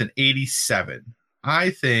go with an 87.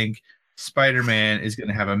 I think Spider-Man is going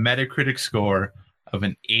to have a Metacritic score of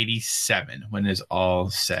an 87 when it's all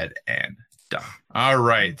said and done. All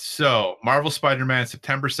right. So Marvel Spider-Man,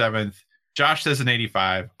 September 7th. Josh says an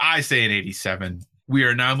 85. I say an 87. We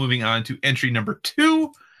are now moving on to entry number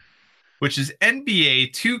 2, which is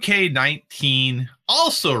NBA 2K19,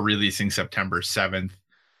 also releasing September 7th.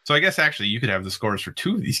 So I guess actually you could have the scores for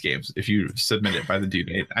 2 of these games if you submit it by the due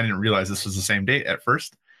date. I didn't realize this was the same date at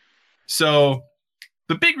first. So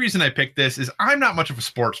the big reason I picked this is I'm not much of a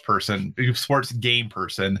sports game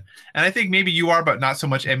person. And I think maybe you are, but not so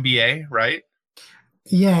much NBA, right?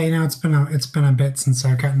 Yeah, it's been a bit since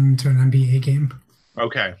I've gotten into an NBA game.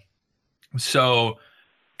 Okay. So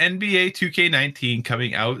NBA 2K19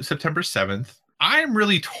 coming out September 7th. I'm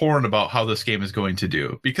really torn about how this game is going to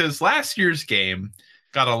do, because last year's game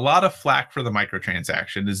got a lot of flack for the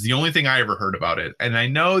microtransaction. Is the only thing I ever heard about it. And I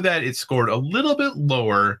know that it scored a little bit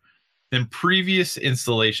lower than previous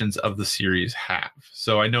installations of the series have.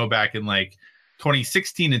 So I know back in like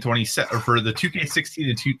 2016 and 2017, or for the 2K16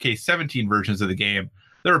 and 2K17 versions of the game,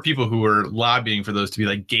 there were people who were lobbying for those to be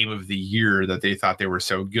like game of the year, that they thought they were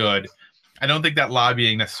so good. I don't think that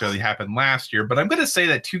lobbying necessarily happened last year, but I'm going to say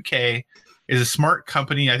that 2K is a smart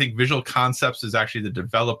company. I think Visual Concepts is actually the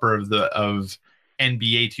developer of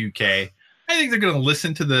NBA 2K. I think they're going to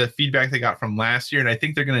listen to the feedback they got from last year, and I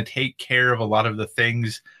think they're going to take care of a lot of the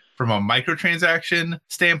things from a microtransaction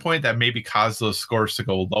standpoint that maybe caused those scores to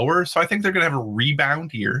go lower. So I think they're going to have a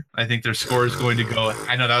rebound here. I think their score is going to go.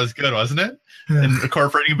 I know that was good, wasn't it? Yeah. And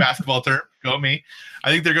incorporating a basketball term, go me.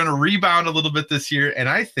 I think they're going to rebound a little bit this year. And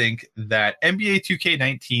I think that NBA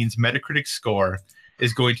 2K19's Metacritic score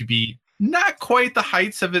is going to be not quite the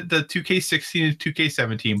heights of it, the 2K16 and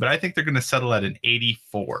 2K17, but I think they're going to settle at an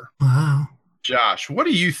 84. Wow. Josh, what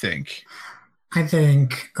do you think? I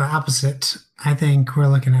think the opposite. I think we're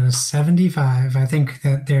looking at a 75. I think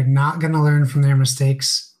that they're not going to learn from their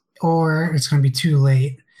mistakes, or it's going to be too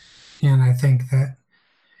late. And I think that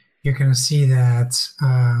you're going to see that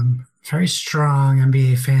very strong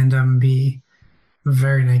NBA fandom be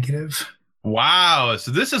very negative. Wow.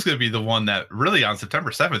 So this is going to be the one that really on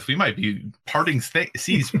September 7th, we might be parting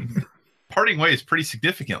ways pretty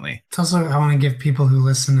significantly. It's also, I want to give people who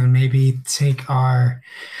listen and maybe take our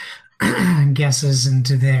guesses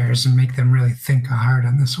into theirs and make them really think hard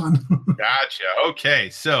on this one. Gotcha. Okay.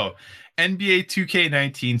 So NBA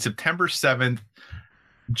 2K19, September 7th.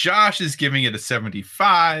 Josh is giving it a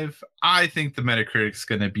 75. I think the Metacritic is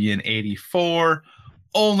going to be an 84.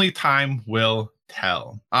 Only time will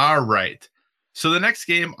tell. All right. So the next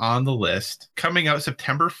game on the list, coming out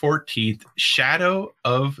September 14th, Shadow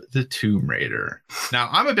of the Tomb Raider. Now,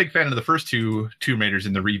 I'm a big fan of the first 2 Tomb Raiders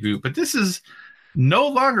in the reboot, but this is no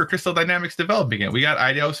longer Crystal Dynamics developing it. We got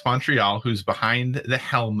Eidos Montreal, who's behind the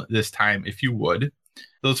helm this time, if you would.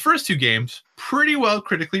 Those first 2 games, pretty well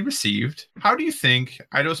critically received. How do you think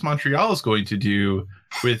Eidos Montreal is going to do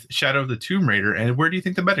with Shadow of the Tomb Raider, and where do you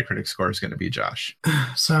think the Metacritic score is going to be, Josh?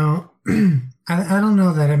 So I don't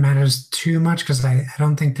know that it matters too much, because I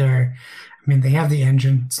don't think they have the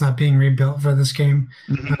engine. It's not being rebuilt for this game.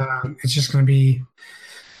 Mm-hmm. It's just going to be,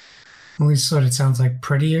 at least what it sounds like,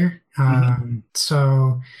 prettier.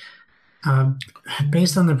 So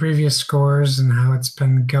based on the previous scores and how it's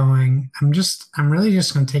been going, I'm really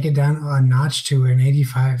just going to take it down a notch to an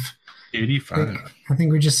 85. 85. I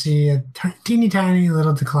think we just see a teeny tiny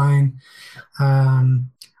little decline. I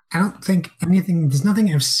don't think there's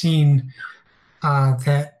nothing I've seen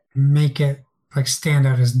that make it like stand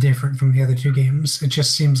out as different from the other 2 games. It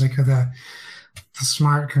just seems like the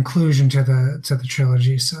smart conclusion to the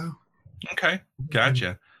trilogy. So okay,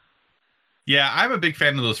 gotcha. Yeah, I'm a big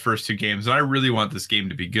fan of those first 2 games, and I really want this game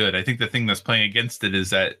to be good. I think the thing that's playing against it is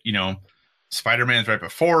that, Spider-Man's right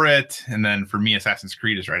before it, and then for me, Assassin's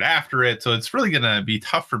Creed is right after it. So it's really going to be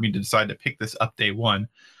tough for me to decide to pick this up day one.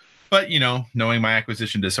 But, knowing my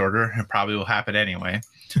acquisition disorder, it probably will happen anyway.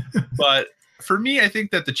 But for me, I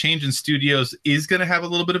think that the change in studios is going to have a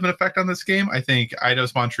little bit of an effect on this game. I think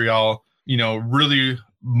Eidos Montreal, really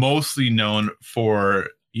mostly known for,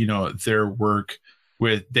 their work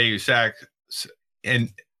with Deus Ex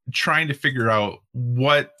and trying to figure out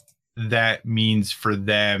what that means for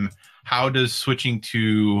them. How does switching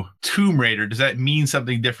to Tomb Raider, does that mean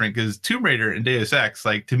something different? Because Tomb Raider and Deus Ex,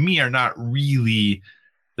 like, to me, are not really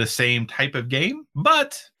the same type of game,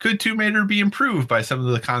 but could Tomb Raider be improved by some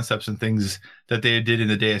of the concepts and things that they did in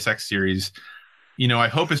the Deus Ex series? You know, I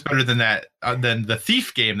hope it's better than that, than the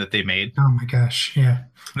Thief game that they made. Oh my gosh, yeah.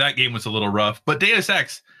 That game was a little rough, but Deus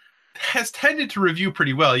Ex has tended to review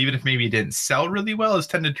pretty well, even if maybe it didn't sell really well, it's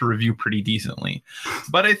tended to review pretty decently.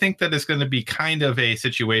 But I think that it's going to be kind of a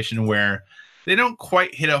situation where they don't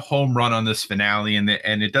quite hit a home run on this finale, and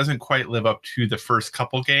it doesn't quite live up to the first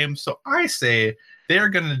couple games. So I say they're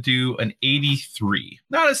going to do an 83.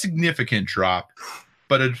 Not a significant drop,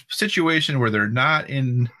 but a situation where they're not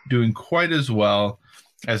doing quite as well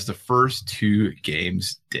as the first two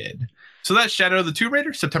games did. So that's Shadow of the Tomb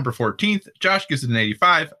Raider, September 14th. Josh gives it an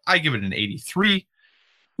 85. I give it an 83.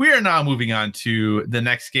 We are now moving on to the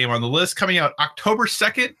next game on the list, coming out October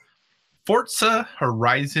 2nd, Forza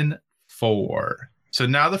Horizon 4. So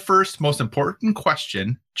now the first most important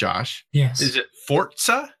question, Josh. Yes. Is it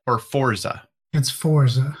Forza or Forza? It's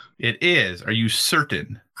Forza. It is. Are you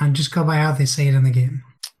certain? I just go by how they say it in the game.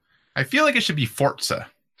 I feel like it should be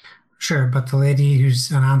Forza. Sure, but the lady who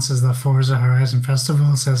announces the Forza Horizon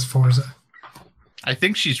Festival says Forza. I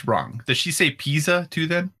think she's wrong. Does she say Pisa too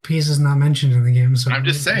then? Pisa's not mentioned in the game. So I'm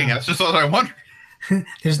just saying. That's just what I wonder.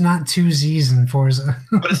 There's not two Z's in Forza.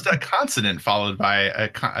 But it's a consonant followed by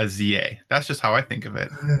a ZA. That's just how I think of it.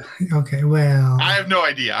 Okay, well. I have no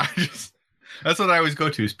idea. That's what I always go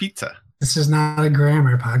to is pizza. This is not a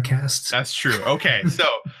grammar podcast. That's true. Okay, so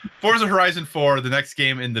Forza Horizon 4, the next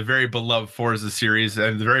game in the very beloved Forza series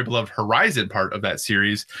and the very beloved Horizon part of that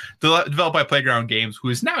series, developed by Playground Games, who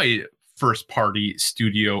is now a first-party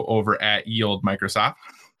studio over at ye olde Microsoft.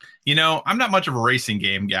 You know, I'm not much of a racing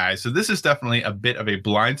game guy, so this is definitely a bit of a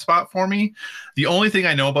blind spot for me. The only thing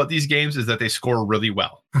I know about these games is that they score really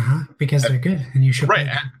well. Because they're good, and you should play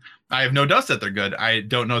them. I have no doubts that they're good. I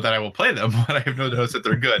don't know that I will play them, but I have no doubts that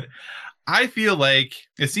they're good. I feel like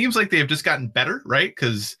it seems like they've just gotten better, right?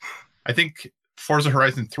 Because I think Forza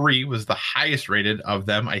Horizon 3 was the highest rated of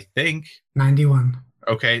them, I think. 91.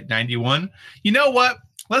 Okay, 91. You know what?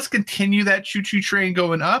 Let's continue that choo-choo train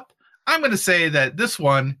going up. I'm going to say that this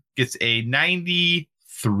one gets a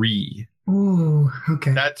 93. Ooh,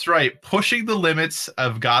 okay. That's right. Pushing the limits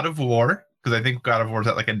of God of War, because I think God of War is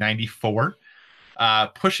at like a 94.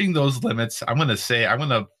 Pushing those limits, I'm going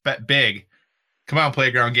to bet big. Come on,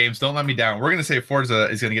 Playground Games. Don't let me down. We're going to say Forza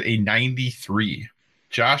is going to get a 93.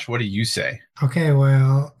 Josh, what do you say? Okay,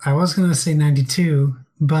 well, I was going to say 92,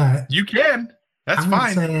 but... You can. That's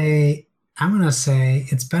fine. I'm going to say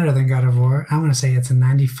it's better than God of War. I'm going to say it's a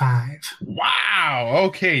 95. Wow.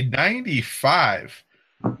 Okay, 95.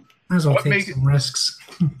 Might as well take some risks.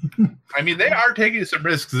 I mean, they are taking some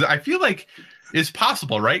risks. I feel like it's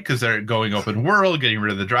possible, right? Because they're going open world, getting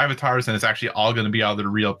rid of the drivatars, and it's actually all going to be all the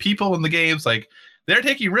real people in the games. Like, they're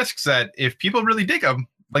taking risks that if people really dig them,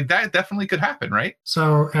 like that definitely could happen, right?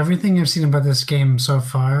 So everything I've seen about this game so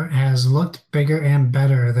far has looked bigger and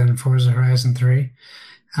better than Forza Horizon 3.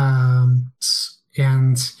 And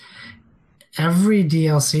every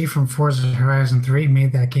DLC from Forza Horizon 3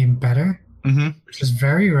 made that game better, which is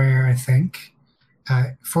very rare, I think.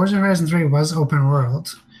 Forza Horizon 3 was open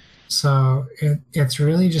world, so it's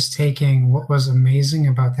really just taking what was amazing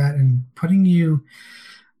about that and putting you...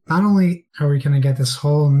 Not only are we going to get this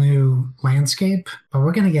whole new landscape, but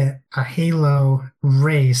we're going to get a Halo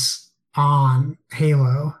race on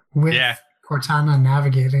Halo with Cortana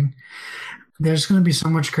navigating. There's going to be so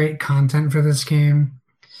much great content for this game,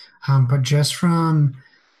 but just from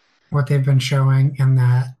what they've been showing and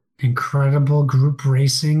that incredible group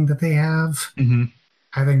racing that they have,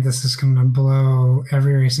 I think this is going to blow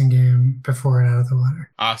every racing game before it out of the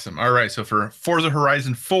water. Awesome. All right. So for Forza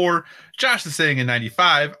Horizon 4, Josh is saying a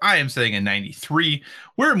 95. I am saying a 93.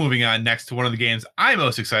 We're moving on next to one of the games I'm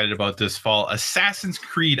most excited about this fall, Assassin's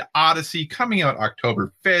Creed Odyssey, coming out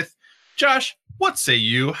October 5th. Josh, what say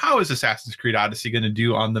you? How is Assassin's Creed Odyssey going to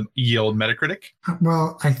do on the ye olde Metacritic?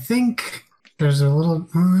 Well, I think there's a little,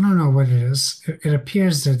 I don't know what it is. It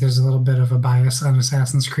appears that there's a little bit of a bias on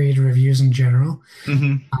Assassin's Creed reviews in general.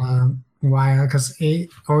 Why? Because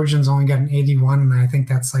Origins only got an 81, and I think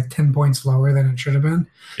that's like 10 points lower than it should have been.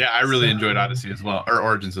 Yeah, I really enjoyed Odyssey as well, or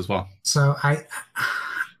Origins as well. So I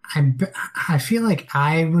feel like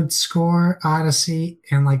I would score Odyssey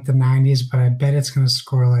in like the 90s, but I bet it's going to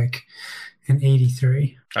score like an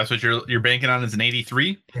 83. That's what you're banking on, is an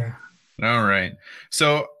 83? Yeah. All right.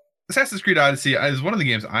 So Assassin's Creed Odyssey is one of the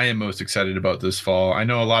games I am most excited about this fall. I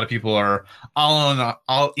know a lot of people are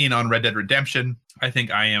all in on Red Dead Redemption. I think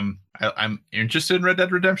I'm interested in Red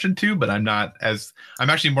Dead Redemption 2, but I'm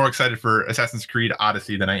actually more excited for Assassin's Creed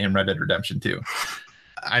Odyssey than I am Red Dead Redemption 2.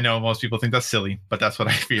 I know most people think that's silly, but that's what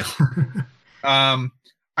I feel.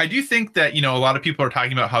 I do think that, a lot of people are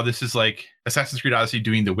talking about how this is like Assassin's Creed Odyssey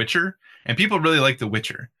doing The Witcher, and people really like The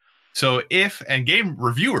Witcher. So and game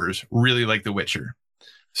reviewers really like The Witcher.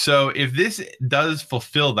 So if this does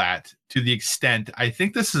fulfill that to the extent, I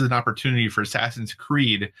think this is an opportunity for Assassin's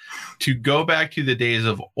Creed to go back to the days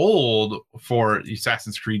of old for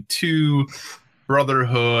Assassin's Creed 2,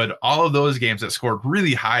 Brotherhood, all of those games that scored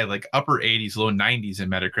really high, like upper 80s, low 90s in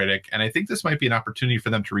Metacritic. And I think this might be an opportunity for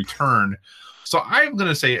them to return. So I'm going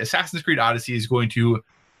to say Assassin's Creed Odyssey is going to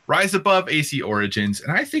rise above AC Origins,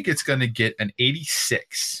 and I think it's going to get an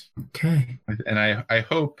 86. Okay. And I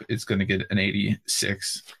hope it's going to get an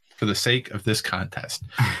 86 for the sake of this contest.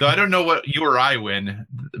 So I don't know what you or I win,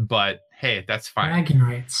 but hey, that's fine.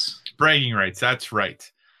 Bragging rights. That's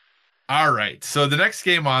right. All right. So the next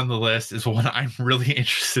game on the list is one I'm really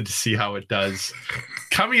interested to see how it does.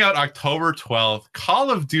 Coming out October 12th,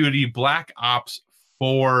 Call of Duty Black Ops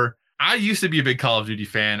 4. I used to be a big Call of Duty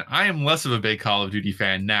fan. I am less of a big Call of Duty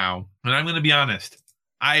fan now. And I'm going to be honest.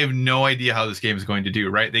 I have no idea how this game is going to do,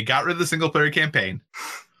 right? They got rid of the single player campaign.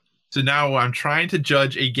 So now I'm trying to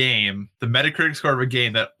judge a game, the Metacritic score of a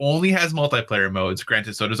game that only has multiplayer modes.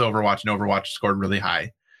 Granted, so does Overwatch, and Overwatch scored really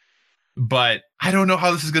high. But I don't know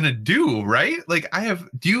how this is going to do, right? Like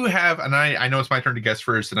do you have, and I know it's my turn to guess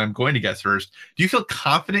first, and I'm going to guess first. Do you feel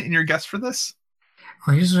confident in your guess for this?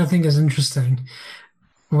 Well, here's what I think is interesting.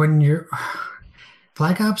 When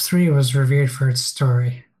Black Ops 3 was revered for its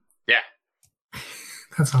story. Yeah.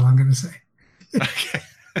 That's all I'm going to say. Okay.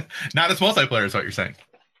 Not its multiplayer is what you're saying.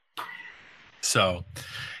 So,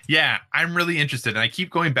 yeah, I'm really interested. And I keep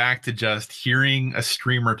going back to just hearing a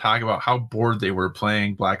streamer talk about how bored they were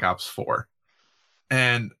playing Black Ops 4.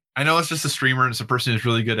 And I know it's just a streamer and it's a person who's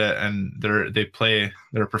really good at, and they're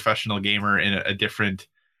a professional gamer in a different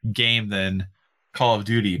game than Call of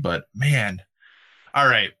Duty. But man, all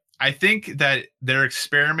right. I think that their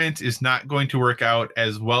experiment is not going to work out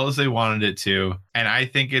as well as they wanted it to. And I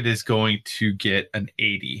think it is going to get an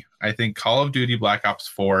 80. I think Call of Duty Black Ops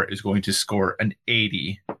 4 is going to score an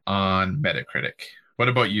 80 on Metacritic. What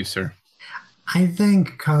about you, sir? I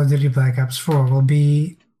think Call of Duty Black Ops 4 will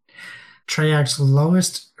be Treyarch's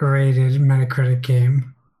lowest rated Metacritic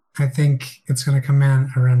game. I think it's going to come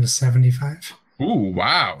in around a 75. Ooh,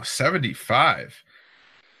 wow. 75.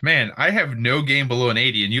 Man, I have no game below an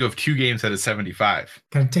 80, and you have two games at a 75.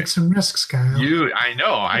 Gotta take some risks, Kyle. I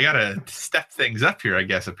know. I gotta step things up here, I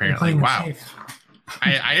guess, apparently. Wow.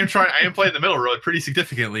 I am playing the middle road pretty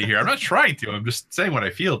significantly here. I'm not trying to. I'm just saying what I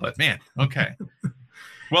feel, but man, okay.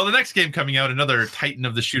 Well, the next game coming out, another titan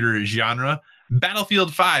of the shooter genre,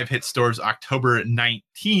 Battlefield 5 hits stores October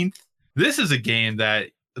 19th. This is a game that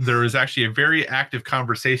there was actually a very active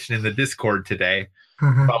conversation in the Discord today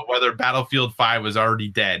about whether Battlefield 5 was already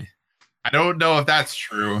dead. I don't know if that's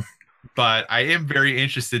true, but I am very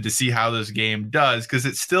interested to see how this game does because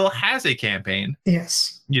it still has a campaign.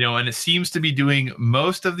 Yes. And it seems to be doing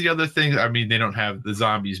most of the other things. I mean, they don't have the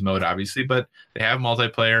zombies mode, obviously, but they have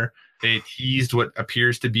multiplayer. They teased what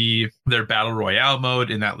appears to be their Battle Royale mode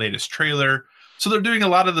in that latest trailer. So they're doing a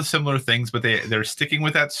lot of the similar things, but they're sticking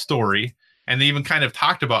with that story. And they even kind of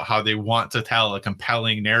talked about how they want to tell a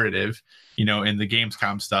compelling narrative, in the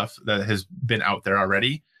Gamescom stuff that has been out there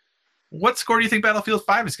already. What score do you think Battlefield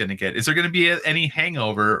 5 is going to get? Is there going to be any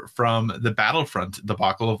hangover from the Battlefront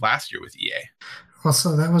debacle of last year with EA? Well,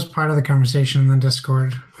 so that was part of the conversation in the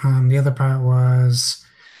Discord. The other part was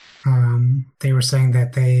they were saying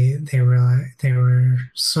that they were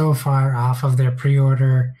so far off of their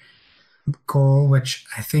pre-order goal, which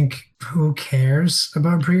I think who cares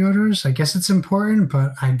about pre-orders? I guess it's important,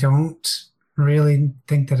 but I don't really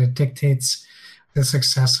think that it dictates the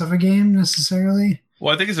success of a game necessarily.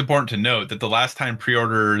 Well, I think it's important to note that the last time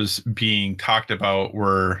pre-orders being talked about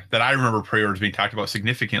that I remember pre-orders being talked about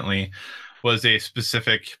significantly was a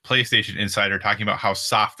specific PlayStation insider talking about how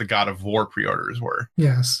soft the God of War pre-orders were.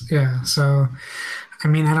 Yes. Yeah. So, I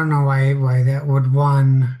mean, I don't know why that would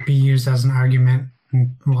be used as an argument,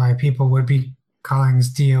 why people would be calling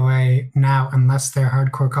this DOA now, unless they're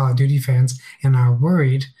hardcore Call of Duty fans and are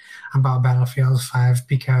worried about Battlefield 5,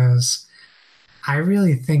 because I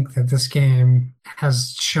really think that this game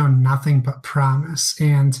has shown nothing but promise.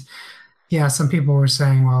 And yeah, some people were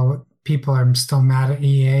saying, well, people are still mad at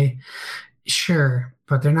EA. Sure,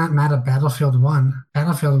 but they're not mad at Battlefield 1.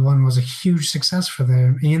 Battlefield 1 was a huge success for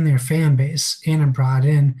them and their fan base, and it brought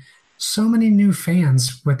in so many new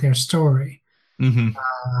fans with their story.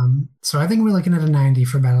 So I think we're looking at a 90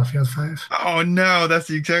 for Battlefield 5. Oh, no, that's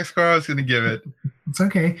the exact score I was going to give it. It's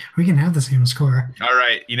okay. We can have the same score. All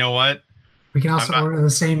right. You know what? We can also order the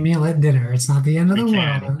same meal at dinner. It's not the end of the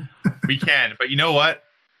world. We can. But you know what?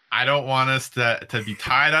 I don't want us to be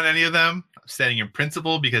tied on any of them. I'm standing in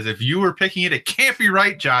principle because if you were picking it, it can't be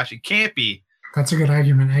right, Josh. It can't be. That's a good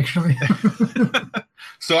argument, actually.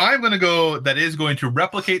 So I'm going to go, that is going to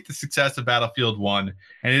replicate the success of Battlefield 1,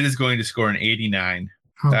 and it is going to score an 89.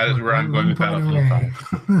 That is where I'm going with Battlefield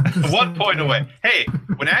 5. 1 point away. Hey,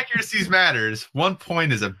 when accuracies matters, 1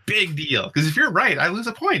 point is a big deal. Because if you're right, I lose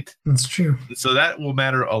a point. That's true. So that will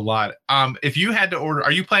matter a lot. If you had to order,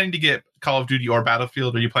 are you planning to get Call of Duty or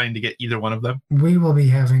Battlefield? Or are you planning to get either one of them? We will be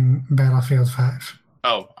having Battlefield 5.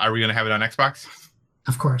 Oh, are we going to have it on Xbox?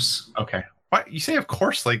 Of course. Okay. What? You say of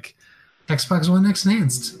course, like... Xbox One X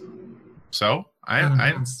enhanced. So?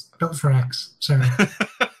 Built for X. Sorry.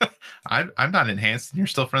 I'm not enhanced, and you're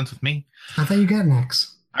still friends with me. I thought you got an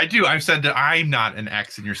X. I do. I've said that I'm not an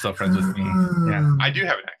X, and you're still friends with me. Yeah, I do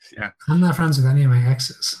have an X. Yeah, I'm not friends with any of my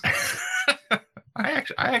X's. I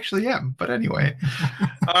actually am. But anyway,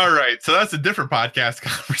 all right. So that's a different podcast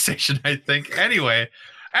conversation, I think. Anyway,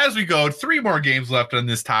 as we go, 3 more games left on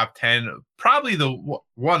this top 10. Probably the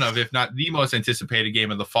one of, if not the most anticipated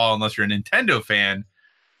game of the fall, unless you're a Nintendo fan,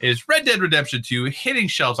 is Red Dead Redemption 2, hitting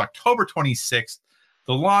shelves October 26th.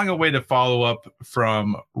 The long-awaited follow-up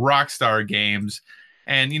from Rockstar Games.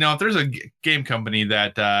 And, if there's a game company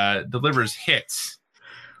that delivers hits,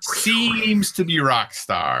 seems to be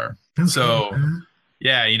Rockstar. So,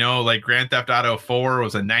 yeah, like Grand Theft Auto 4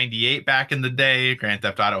 was a 98 back in the day. Grand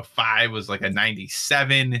Theft Auto 5 was like a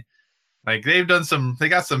 97. Like, they got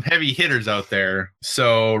some heavy hitters out there.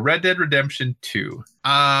 So, Red Dead Redemption 2.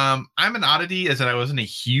 I'm an oddity, as in I wasn't a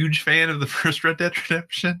huge fan of the first Red Dead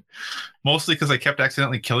Redemption. Mostly because I kept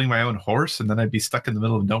accidentally killing my own horse, and then I'd be stuck in the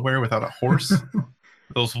middle of nowhere without a horse.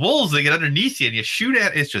 Those wolves, they get underneath you, and you shoot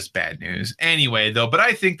at. It's just bad news. Anyway, though, but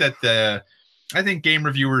I think that I think game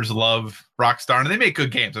reviewers love Rockstar, and they make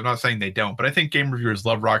good games. I'm not saying they don't, but I think game reviewers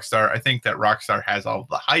love Rockstar. I think that Rockstar has all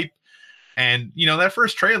the hype. And, that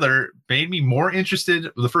first trailer made me more interested,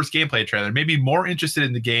 the first gameplay trailer made me more interested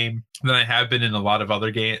in the game than I have been in a lot of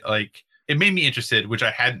other games. Like, it made me interested, which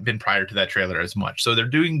I hadn't been prior to that trailer as much. So they're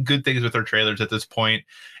doing good things with their trailers at this point.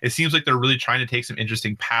 It seems like they're really trying to take some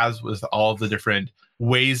interesting paths with all the different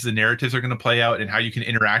ways the narratives are going to play out and how you can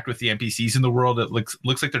interact with the NPCs in the world. It looks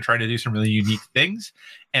like they're trying to do some really unique things.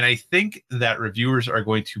 And I think that reviewers are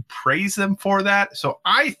going to praise them for that. So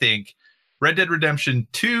I think Red Dead Redemption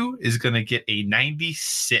 2 is going to get a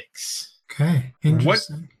 96. Okay,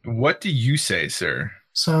 interesting. What do you say, sir?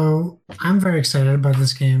 So I'm very excited about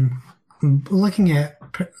this game. Looking at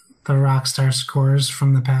the Rockstar scores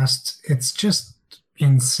from the past, it's just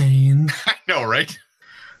insane. I know, right?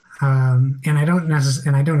 And I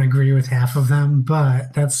don't agree with half of them,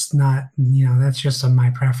 but that's not, that's just my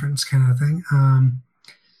preference kind of thing.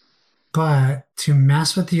 But to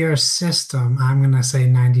mess with your system, I'm going to say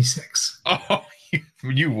 96. Oh,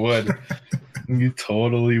 you would. You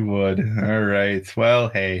totally would. All right. Well,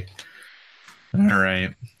 hey. All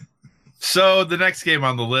right. So the next game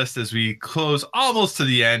on the list, as we close almost to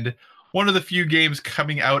the end, one of the few games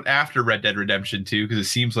coming out after Red Dead Redemption 2, because it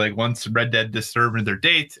seems like once Red Dead determined their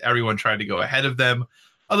date, everyone tried to go ahead of them,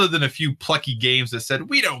 other than a few plucky games that said,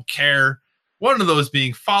 we don't care. One of those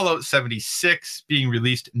being Fallout 76, being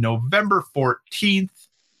released November 14th.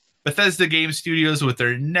 Bethesda Game Studios with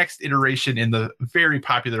their next iteration in the very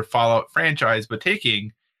popular Fallout franchise, but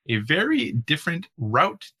taking a very different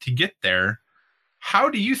route to get there.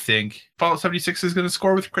 How do you think Fallout 76 is going to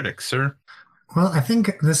score with critics, sir? Well, I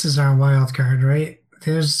think this is our wild card, right?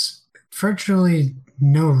 There's virtually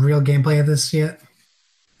no real gameplay of this yet.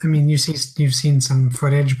 I mean, you've seen some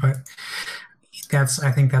footage, but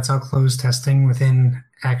I think that's all closed testing within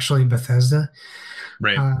actually Bethesda.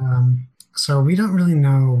 Right. So we don't really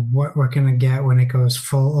know what we're going to get when it goes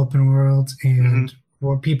full open world and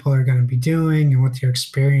what people are going to be doing and what your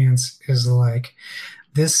experience is like.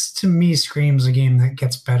 This, to me, screams a game that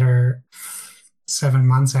gets better 7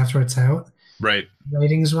 months after it's out. Right.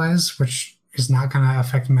 Ratings-wise, which is not going to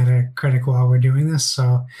affect Metacritic while we're doing this.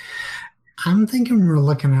 So I'm thinking we're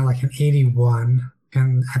looking at like an 81.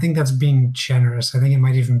 And I think that's being generous. I think it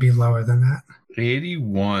might even be lower than that.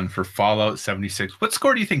 81 for Fallout 76. What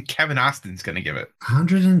score do you think Kevin Austin's going to give it?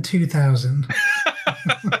 102,000.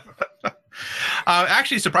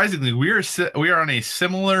 Actually, surprisingly, we are on a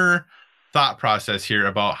similar thought process here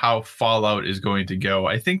about how Fallout is going to go.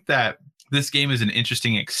 I think that this game is an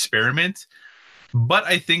interesting experiment, but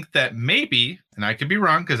I think that maybe, and I could be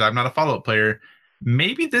wrong because I'm not a Fallout player,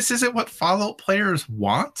 maybe this isn't what Fallout players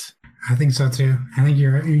want. I think so too. I think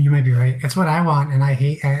you might be right. It's what I want, and I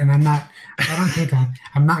hate, and I'm not. I don't hate that.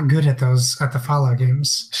 I'm not good at the Fallout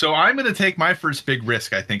games. So I'm going to take my first big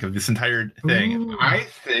risk, I think, of this entire thing. Ooh. I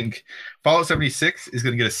think Fallout 76 is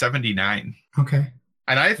going to get a 79. Okay.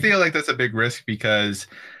 And I feel like that's a big risk because,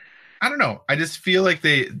 I don't know, I just feel like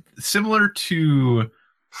similar to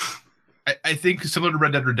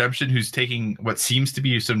Red Dead Redemption, who's taking what seems to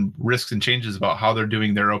be some risks and changes about how they're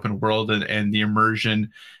doing their open world and the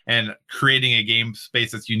immersion and creating a game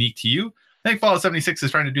space that's unique to you. I think Fallout 76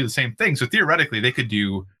 is trying to do the same thing. So theoretically, they could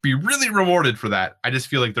be really rewarded for that. I just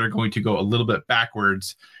feel like they're going to go a little bit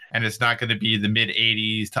backwards, and it's not going to be the mid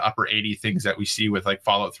 80s to upper 80 things that we see with like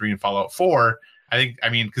Fallout 3 and Fallout 4.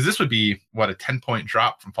 Because this would be a 10-point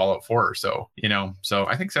drop from Fallout 4 or so, So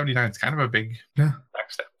I think 79 is kind of a big next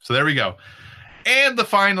step. So there we go. And the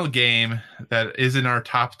final game that is in our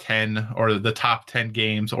top 10 or the top 10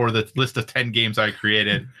 games or the list of 10 games I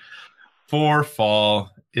created for fall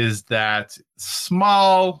is that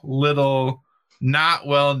small, little, not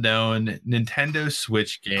well-known Nintendo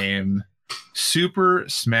Switch game, Super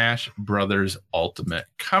Smash Bros. Ultimate,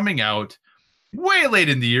 coming out way late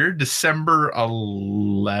in the year, December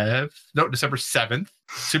 7th.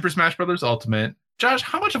 Super Smash Bros. Ultimate. Josh,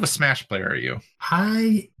 how much of a Smash player are you?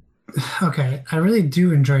 I really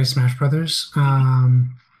do enjoy Smash Brothers.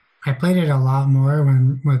 I played it a lot more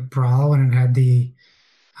with Brawl when it had the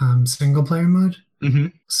single player mode. Mm-hmm.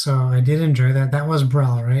 So I did enjoy that. That was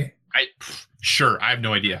Brawl, right? Sure. I have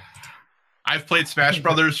no idea. I've played Smash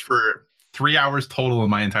Brothers for 3 hours total in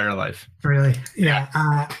my entire life. Really?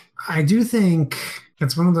 Yeah. I do think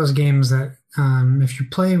it's one of those games that if you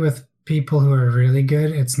play with people who are really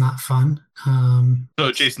good, it's not fun.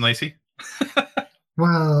 So Jason Lacey?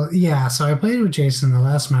 Well, yeah. So I played with Jason the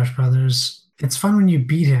last Smash Brothers. It's fun when you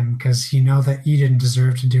beat him because you know that you didn't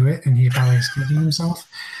deserve to do it and he probably excusing himself.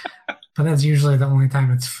 But that's usually the only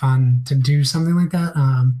time it's fun to do something like that.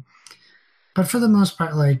 But for the most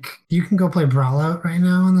part, like, you can go play Brawl Out right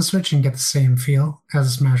now on the Switch and get the same feel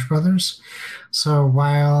as Smash Brothers. So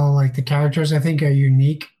while like the characters I think are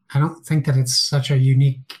unique, I don't think that it's such a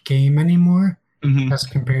unique game anymore as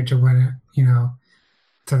compared to when it,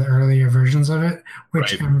 to the earlier versions of it,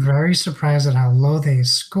 which right. I'm very surprised at how low they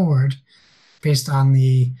scored based on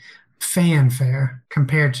the fanfare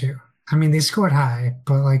compared to. I mean, they scored high,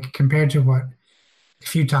 but like compared to what,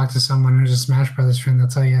 if you talk to someone who's a Smash Brothers fan, they'll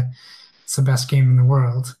tell you it's the best game in the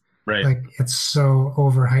world. Right. Like, it's so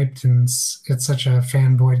overhyped and it's such a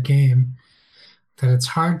fanboy game that it's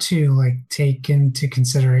hard to like take into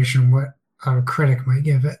consideration what a critic might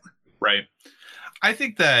give it. Right. I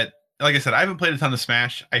think that, like I said, I haven't played a ton of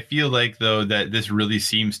Smash. I feel like, though, that this really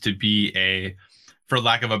seems to be a, for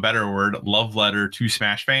lack of a better word, love letter to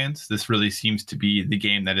Smash fans. This really seems to be the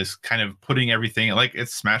game that is kind of putting everything, like,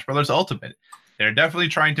 it's Smash Brothers Ultimate. They're definitely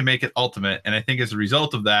trying to make it ultimate. And I think as a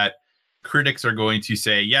result of that, critics are going to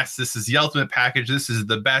say, yes, this is the ultimate package. This is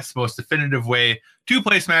the best, most definitive way to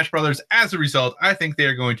play Smash Brothers. As a result, I think they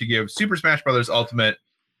are going to give Super Smash Brothers Ultimate,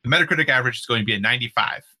 the Metacritic average is going to be a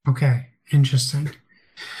 95. Okay, interesting.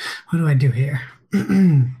 What do I do here?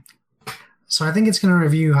 So I think it's going to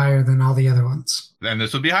review higher than all the other ones. And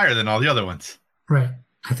this will be higher than all the other ones. Right.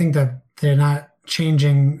 I think that they're not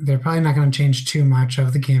changing. They're probably not going to change too much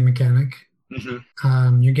of the game mechanic.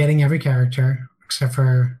 Mm-hmm. You're getting every character except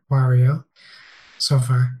for Wario so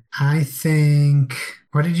far. I think,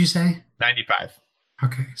 what did you say? 95.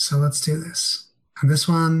 Okay, so let's do this. And this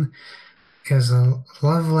one is a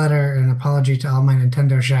love letter and apology to all my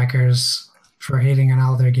Nintendo shackers for hating on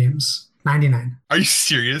all their games. 99. Are you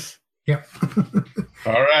serious? Yep.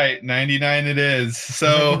 All right, 99 it is.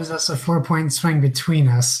 So that gives us a 4-point swing between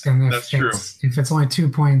us. And if that's true. If it's only 2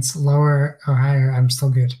 points lower or higher, I'm still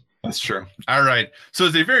good. That's true. All right. So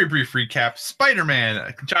as a very brief recap,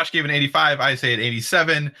 Spider-Man, Josh gave an 85. I say at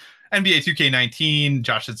 87. NBA 2K19,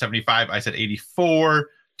 Josh said 75. I said 84.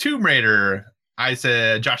 Tomb Raider,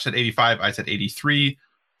 Josh said 85. I said 83.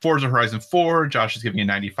 Forza Horizon 4, Josh is giving a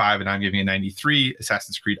 95 and I'm giving a 93.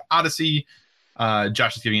 Assassin's Creed Odyssey,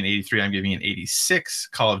 Josh is giving an 83. I'm giving an 86.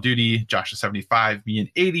 Call of Duty, Josh is 75. Me an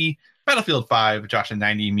 80. Battlefield 5, Josh at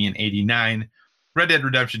 90. Me an 89. Red Dead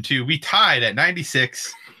Redemption 2, we tied at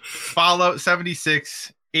 96. Fallout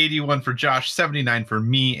 76, 81 for Josh, 79 for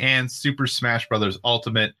me, and Super Smash Bros.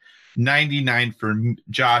 Ultimate, 99 for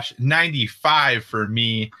Josh, 95 for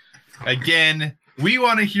me. Again, we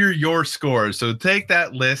want to hear your scores. So take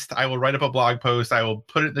that list. I will write up a blog post. I will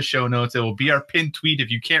put it in the show notes. It will be our pinned tweet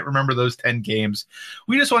if you can't remember those 10 games.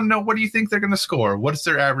 We just want to know, what do you think they're going to score? What's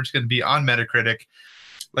their average going to be on Metacritic?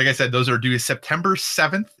 Like I said, those are due September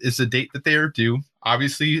 7th is the date that they are due.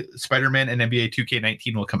 Obviously, Spider-Man and NBA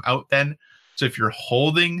 2K19 will come out then. So if you're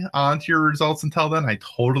holding on to your results until then, I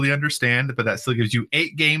totally understand, but that still gives you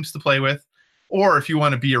 8 games to play with. Or if you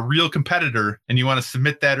want to be a real competitor and you want to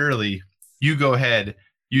submit that early, you go ahead,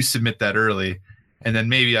 you submit that early, and then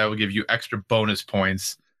maybe I will give you extra bonus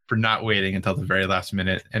points for not waiting until the very last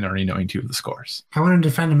minute and already knowing 2 of the scores. I want to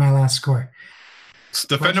defend my last score.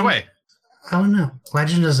 Defend away. Oh no,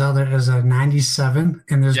 Legend of Zelda is a 97,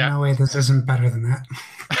 and there's no way this isn't better than that.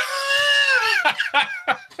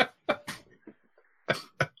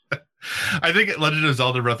 I think Legend of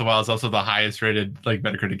Zelda Breath of the Wild is also the highest rated like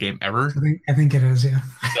Metacritic game ever. I think it is, yeah.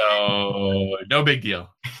 So no big deal.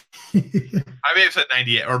 I may have said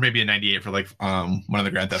 98 or maybe a 98 for like one of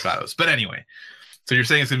the Grand Theft Autos. But anyway, so you're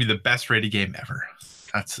saying it's gonna be the best rated game ever.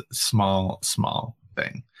 That's a small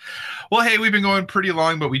thing. Well, hey, we've been going pretty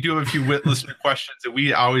long, but we do have a few listener questions that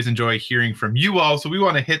we always enjoy hearing from you all. So we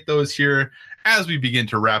want to hit those here as we begin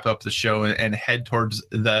to wrap up the show and head towards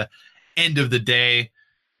the end of the day.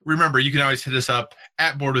 Remember, you can always hit us up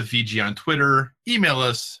at BoardWithVG on Twitter. Email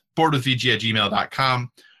us,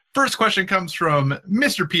 boardwithvg@gmail.com. First question comes from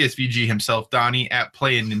Mr. PSVG himself, Donnie, at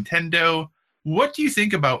Playin' Nintendo. What do you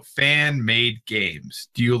think about fan-made games?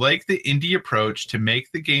 Do you like the indie approach to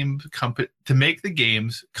make the games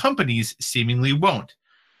companies seemingly won't?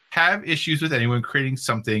 Have issues with anyone creating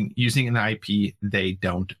something using an IP they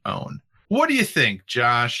don't own? What do you think,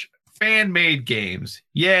 Josh? Fan-made games,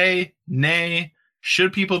 yay, nay?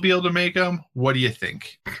 Should people be able to make them? What do you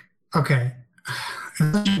think? Okay.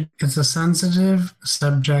 It's a sensitive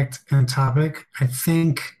subject and topic. I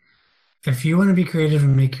think if you want to be creative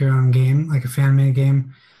and make your own game, like a fan-made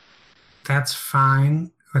game, that's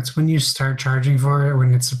fine. It's when you start charging for it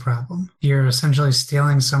when it's a problem. You're essentially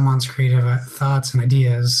stealing someone's creative thoughts and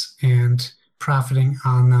ideas and profiting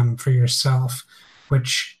on them for yourself,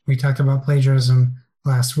 which we talked about plagiarism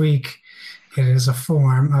last week. It is a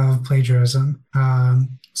form of plagiarism.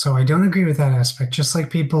 So I don't agree with that aspect. Just like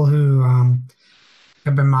people who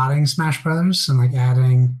have been modding Smash Brothers and like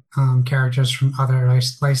adding characters from other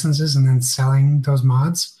licenses and then selling those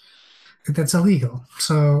mods, that's illegal.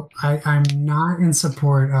 So I'm not in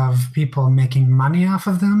support of people making money off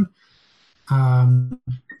of them.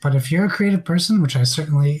 But if you're a creative person, which I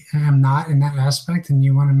certainly am not in that aspect, and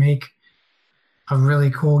you want to make a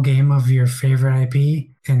really cool game of your favorite IP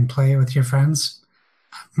and play it with your friends,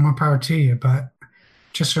 more power to you. But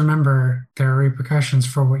just remember there are repercussions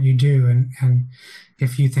for what you do, and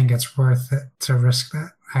if you think it's worth it to risk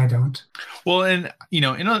that, I don't. Well, and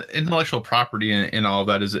intellectual property and all of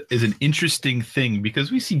that is an interesting thing,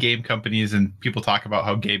 because we see game companies and people talk about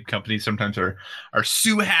how game companies sometimes are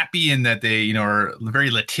so happy and that they are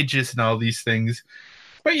very litigious and all these things,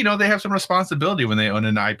 but they have some responsibility when they own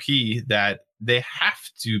an IP that they have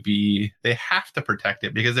to protect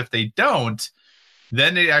it, because if they don't,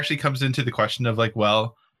 then it actually comes into the question of like,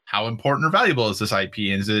 well, how important or valuable is this IP?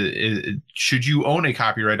 And should you own a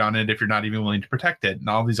copyright on it if you're not even willing to protect it, and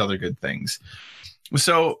all these other good things?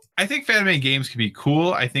 So I think fan-made games can be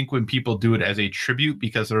cool. I think when people do it as a tribute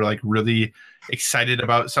because they're like really excited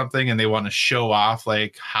about something and they want to show off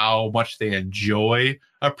like how much they enjoy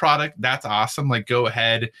a product, that's awesome. Like, go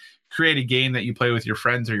ahead, create a game that you play with your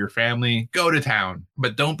friends or your family, go to town.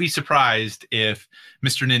 But don't be surprised if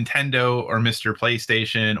Mr. Nintendo or Mr.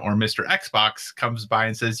 PlayStation or Mr. Xbox comes by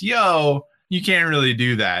and says, yo, you can't really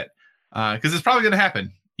do that. Because it's probably going to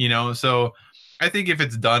happen, So I think if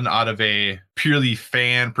it's done out of a purely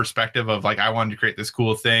fan perspective of like, I wanted to create this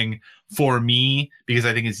cool thing for me because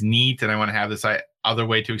I think it's neat and I want to have this other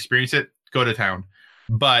way to experience it, go to town.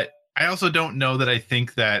 But I also don't know that I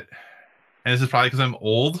think that, and this is probably because I'm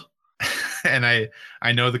old, and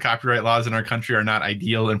I know the copyright laws in our country are not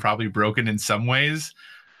ideal and probably broken in some ways,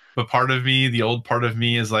 but part of me, the old part of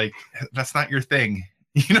me, is like, that's not your thing.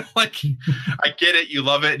 Like, I get it, you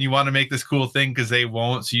love it and you want to make this cool thing because they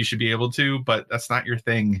won't, so you should be able to, but that's not your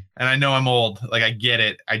thing. And I know I'm old, like, I get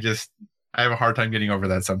it. I have a hard time getting over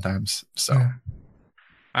that sometimes. So yeah.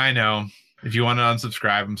 I know, if you want to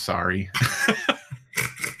unsubscribe, I'm sorry.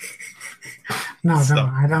 No,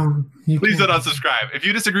 I don't. Please don't unsubscribe. If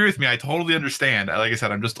you disagree with me, I totally understand. Like I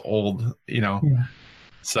said, I'm just old, Yeah.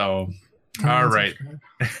 So, all right.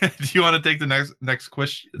 Do you want to take the next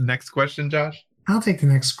question, Josh? I'll take the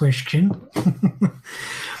next question.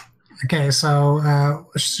 Okay, so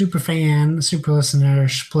super listener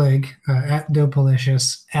Splig at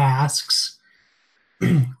Dopalicious asks,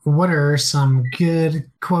 what are some good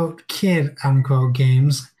quote kid unquote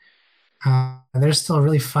games? They're still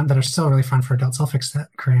really fun. That are still really fun for adults. I'll fix that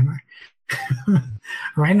grammar.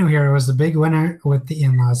 Rhino Hero was the big winner with the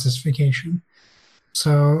in-laws this vacation.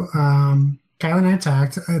 So Kyle and I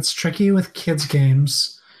talked. It's tricky with kids'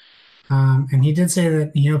 games. And he did say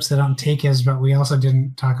that he hopes they don't take his, but we also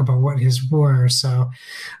didn't talk about what his were. So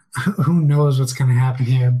who knows what's going to happen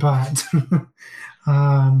here. But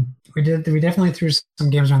we definitely threw some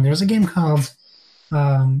games around. There's a game called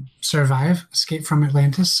Survive, Escape from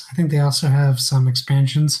Atlantis. I think they also have some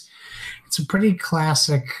expansions. It's a pretty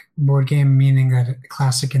classic board game, meaning that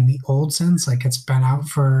classic in the old sense, like it's been out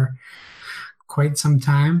for quite some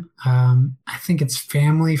time. I think it's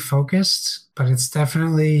family focused, but it's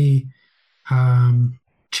definitely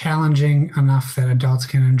challenging enough that adults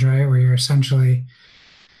can enjoy it, where you're essentially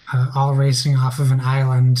all racing off of an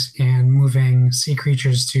island and moving sea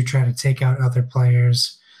creatures to try to take out other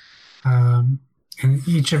players. And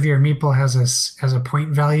each of your meeple has a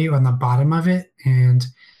point value on the bottom of it, and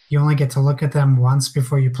you only get to look at them once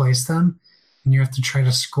before you place them, and you have to try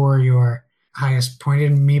to score your highest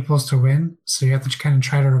pointed meeples to win. So you have to kind of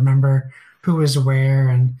try to remember who is where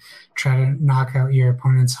and try to knock out your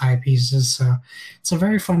opponent's high pieces. So it's a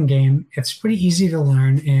very fun game. It's pretty easy to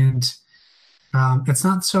learn, and it's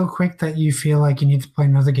not so quick that you feel like you need to play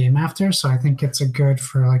another game after. So I think it's a good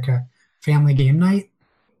for like a family game night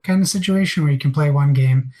kind of situation where you can play one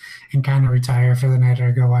game and kind of retire for the night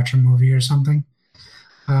or go watch a movie or something.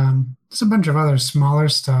 There's a bunch of other smaller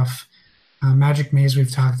stuff. Magic Maze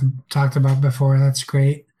we've talked about before. That's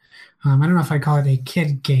great. I don't know if I call it a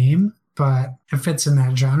kid game, but it fits in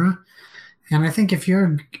that genre. And I think if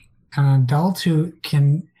you're an adult who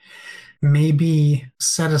can maybe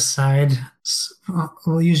set aside,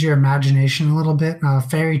 we'll use your imagination a little bit.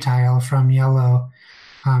 Fairy Tile from Yellow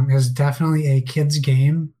is definitely a kid's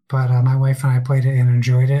game, but my wife and I played it and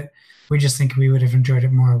enjoyed it. We just think we would have enjoyed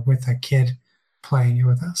it more with a kid playing it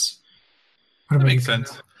with us. That makes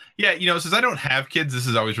sense. Yeah, since I don't have kids, this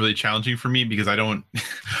is always really challenging for me because I don't,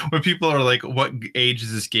 when people are like, what age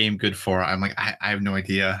is this game good for? I'm like, I have no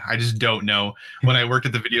idea. I just don't know. When I worked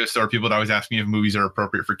at the video store, people would always ask me if movies are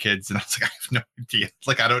appropriate for kids. And I was like, I have no idea. It's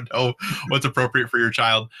like, I don't know what's appropriate for your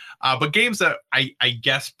child. But games that I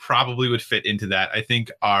guess probably would fit into that, I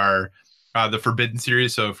think are the Forbidden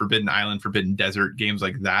series. So Forbidden Island, Forbidden Desert, games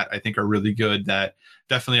like that, I think are really good, that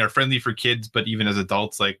definitely are friendly for kids, but even as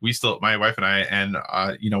adults, like my wife and I, and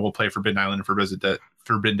we'll play Forbidden Island and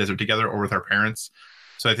Forbidden Desert together or with our parents.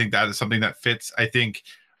 So I think that is something that fits. I think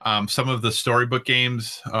some of the storybook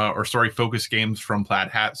games or story focused games from Plaid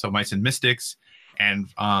Hat, so Mice and Mystics and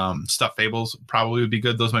Stuffed Fables probably would be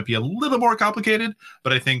good. Those might be a little more complicated,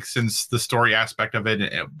 but I think since the story aspect of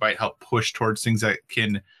it might help push towards things that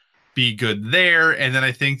can be good there. And then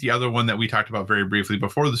I think the other one that we talked about very briefly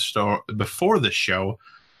before the show,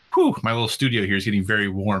 my little studio here is getting very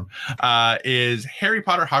warm, is Harry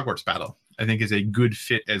Potter Hogwarts Battle. I think is a good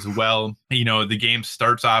fit as well. The game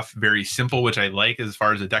starts off very simple, which I like as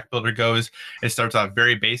far as the deck builder goes. It starts off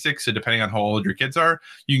very basic. So depending on how old your kids are,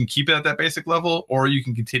 you can keep it at that basic level, or you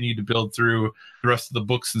can continue to build through the rest of the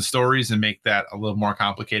books and stories and make that a little more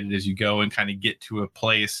complicated as you go and kind of get to a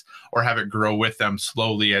place or have it grow with them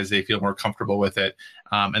slowly as they feel more comfortable with it.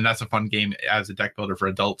 And that's a fun game as a deck builder for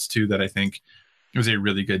adults too, that I think it was a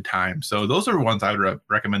really good time. So those are ones I would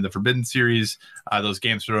recommend: the Forbidden series, those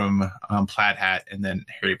games from Plaid Hat, and then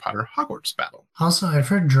Harry Potter Hogwarts Battle. Also, I've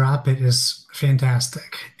heard Drop It is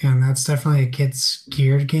fantastic, and that's definitely a kids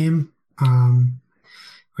geared game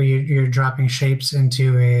where you're dropping shapes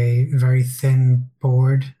into a very thin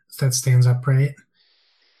board that stands upright.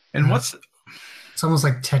 And it's almost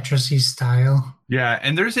like Tetris-y style. Yeah,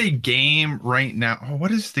 and there's a game right now. Oh,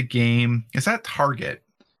 what is the game? Is that Target?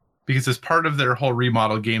 Because as part of their whole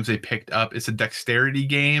remodel games they picked up, it's a dexterity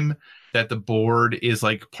game that the board is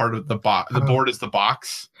like part of the box. The board is the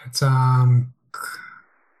box. It's not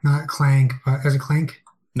Clank, but is it Clank?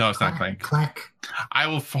 No, it's not Clank. Clack. I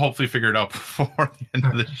will hopefully figure it out before the end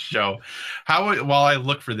of the show. While I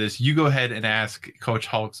look for this, you go ahead and ask Coach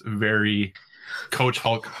Hulk's very Coach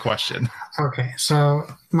Hulk question. Okay, so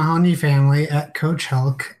Mahoney family at Coach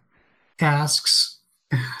Hulk asks,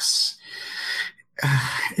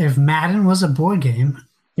 if Madden was a board game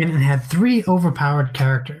and it had 3 overpowered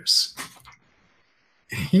characters,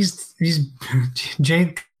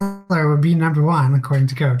 Jay Cutler would be number 1 according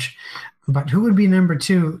to Coach, but who would be number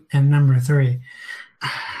 2 and number 3?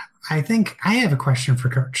 I think I have a question for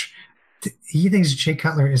Coach. He thinks Jay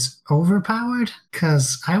Cutler is overpowered?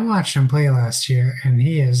 Because I watched him play last year and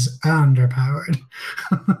he is underpowered.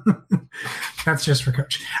 That's just for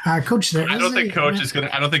Coach. Coach, I don't think Coach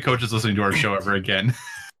is listening to our show ever again.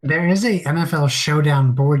 There is a NFL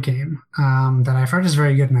Showdown board game that I've heard is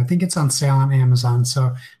very good, and I think it's on sale on Amazon.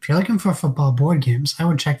 So if you're looking for football board games, I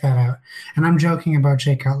would check that out. And I'm joking about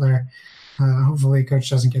Jay Cutler. Hopefully, Coach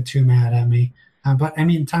doesn't get too mad at me. But I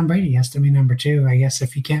mean, Tom Brady has to be number 2, I guess,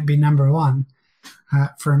 if he can't be number 1.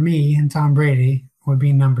 For me, and Tom Brady would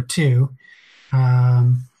be number 2.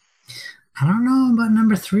 I don't know about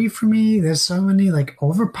number 3 for me. There's so many like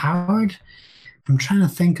overpowered. I'm trying to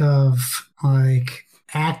think of like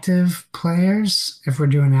active players. If we're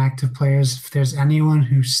doing active players, if there's anyone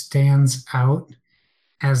who stands out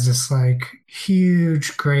as this like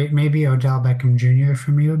huge, great, maybe Odell Beckham Jr.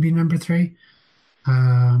 for me would be number 3. But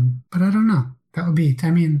I don't know. That would be,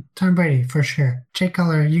 I mean, Tom Brady for sure. Jay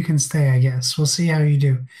Cutler, you can stay, I guess. We'll see how you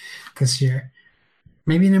do this year.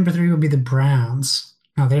 Maybe number 3 would be the Browns.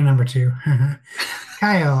 No, they're number 2.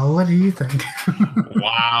 Kyle, what do you think?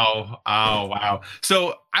 Wow. Oh, wow.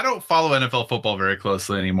 So I don't follow NFL football very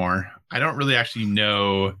closely anymore. I don't really actually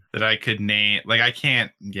know that I could name, like I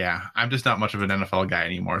can't, I'm just not much of an NFL guy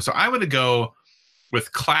anymore. So I'm going to go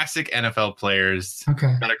with classic NFL players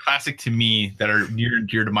that are classic to me, that are near and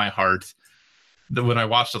dear to my heart, when I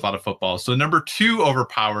watched a lot of football. So number 2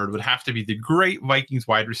 overpowered would have to be the great Vikings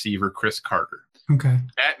wide receiver, Chris Carter. Okay.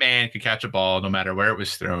 That man could catch a ball no matter where it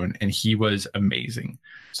was thrown, and he was amazing.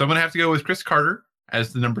 So I'm going to have to go with Chris Carter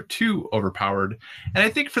as the number 2 overpowered. And I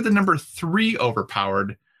think for the number 3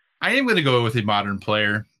 overpowered, I am going to go with a modern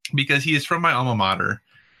player because he is from my alma mater,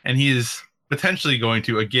 and he is potentially going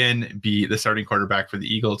to, again, be the starting quarterback for the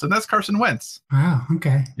Eagles, and that's Carson Wentz. Wow,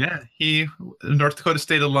 okay. Yeah, he North Dakota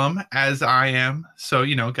State alum, as I am. So,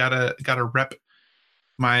 gotta rep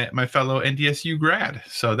my fellow NDSU grad.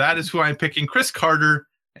 So that is who I'm picking: Chris Carter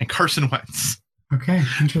and Carson Wentz. Okay,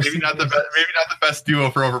 interesting. Maybe not the best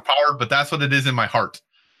duo for overpowered, but that's what it is in my heart.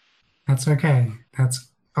 That's okay.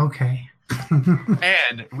 That's okay.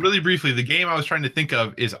 And really briefly, the game I was trying to think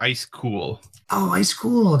of is Ice Cool. Oh, Ice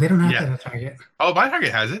Cool. They don't have that at Target. Oh, my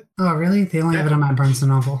Target has it. Oh, really? They only have it on my Barnes &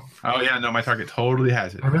 Noble. Oh, yeah. No, my Target totally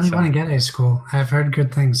has it. I really want to get Ice Cool. I've heard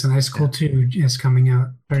good things, and Ice Cool 2 is coming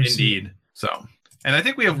out very soon. Indeed. So, and I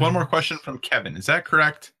think we have one more question from Kevin. Is that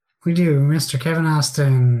correct? We do. Mr. Kevin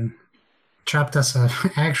Austin dropped us an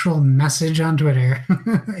actual message on Twitter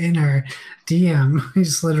in our DM. He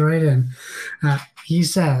slid right in. He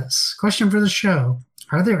says, question for the show.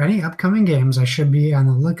 Are there any upcoming games I should be on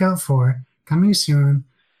the lookout for coming soon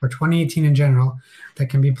or 2018 in general that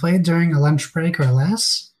can be played during a lunch break or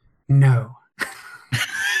less? No.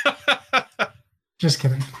 Just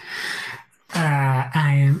kidding.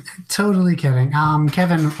 I am totally kidding.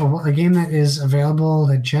 Kevin, a game that is available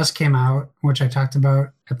that just came out, which I talked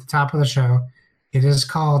about at the top of the show, it is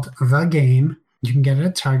called The Game. You can get it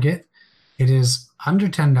at Target. It is under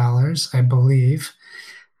 $10, I believe.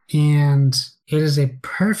 And it is a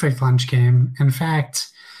perfect lunch game. In fact,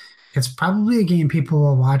 it's probably a game people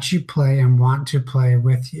will watch you play and want to play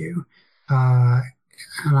with you. And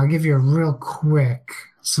I'll give you a real quick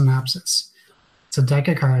synopsis. It's a deck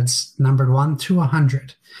of cards numbered 1 to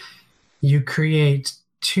 100. You create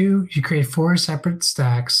 4 separate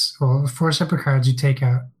stacks, 4 separate cards. You take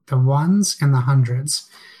out the 1s and the 100s.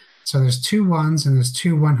 So there's 2 1s and there's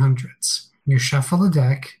 2 100s. You shuffle the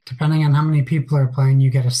deck. Depending on how many people are playing, you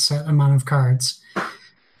get a set amount of cards.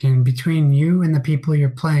 And between you and the people you're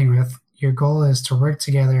playing with, your goal is to work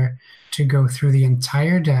together to go through the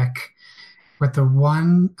entire deck with the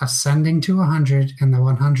 1 ascending to 100 and the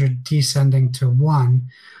 100 descending to 1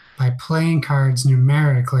 by playing cards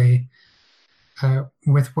numerically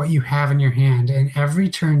with what you have in your hand. And every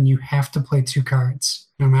turn you have to play 2 cards,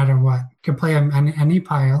 no matter what. You can play them on any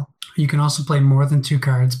pile. You can also play more than 2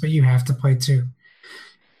 cards, but you have to play 2.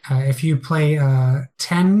 If you play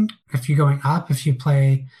 10, if you're going up, if you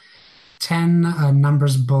play 10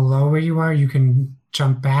 numbers below where you are, you can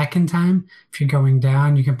jump back in time. If you're going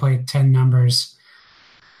down, you can play 10 numbers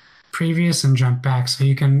previous and jump back. So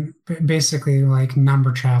you can basically like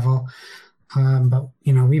number travel. But,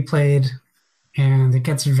 we played, and it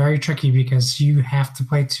gets very tricky because you have to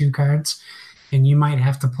play 2 cards, and you might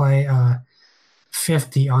have to play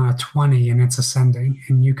 50 on a 20 and it's ascending,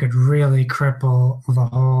 and you could really cripple the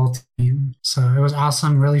whole team. So it was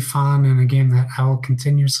awesome, really fun, and a game that I will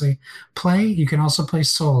continuously play. You can also play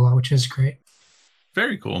solo, which is great.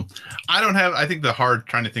 Very cool. I think the hard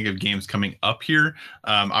trying to think of games coming up here.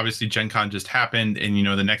 Obviously Gen Con just happened, and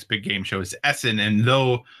the next big game show is Essen, and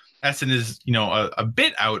though Essen is a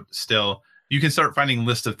bit out still, you can start finding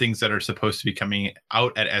lists of things that are supposed to be coming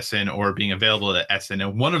out at Essen or being available at Essen.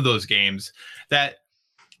 And one of those games that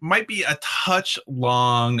might be a touch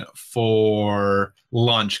long for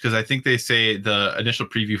lunch, because I think they say the initial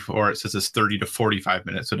preview for it says it's 30 to 45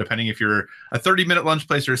 minutes. So depending if you're a 30-minute lunch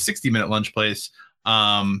place or a 60-minute lunch place,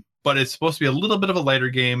 but it's supposed to be a little bit of a lighter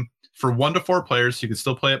game for 1 to 4 players. So you can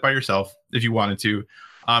still play it by yourself if you wanted to.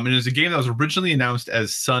 And it was a game that was originally announced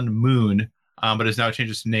as Sun Moon, but has now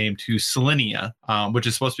changed its name to Selenia, which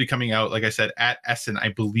is supposed to be coming out, like I said, at Essen, I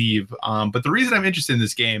believe. But the reason I'm interested in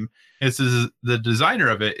this game is the designer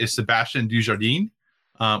of it is Sebastian Dujardin,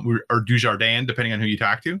 or Dujardin, depending on who you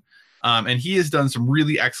talk to. And he has done some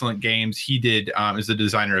really excellent games. He is the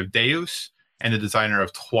designer of Deus and the designer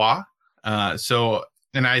of Trois.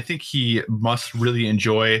 And I think he must really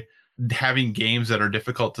enjoy having games that are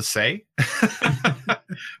difficult to say.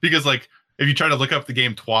 Because, like, if you try to look up the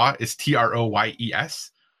game Trois, it's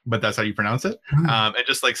Troyes, but that's how you pronounce it. And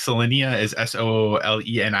just like Selenia is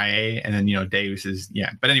Soolenia, and then, Deus is, yeah.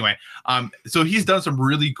 But anyway, so he's done some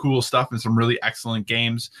really cool stuff and some really excellent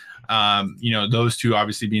games. Those two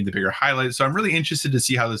obviously being the bigger highlights. So I'm really interested to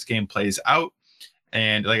see how this game plays out.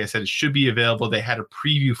 And like I said, it should be available. They had a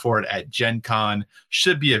preview for it at Gen Con.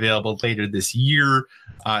 Should be available later this year.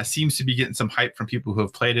 Seems to be getting some hype from people who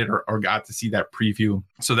have played it or got to see that preview.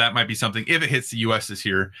 So that might be something, if it hits the US this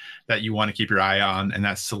year, that you want to keep your eye on. And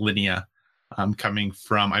that's Selenia, coming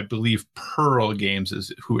from, I believe, Pearl Games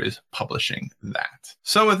is who is publishing that.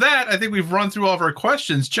 So with that, I think we've run through all of our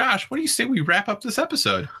questions. Josh, what do you say we wrap up this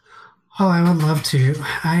episode? Oh, I would love to.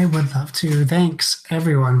 Thanks,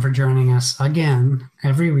 everyone, for joining us again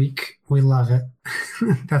every week. We love it.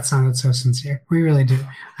 That sounded so sincere. We really do.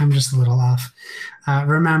 I'm just a little off.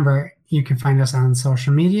 Remember, you can find us on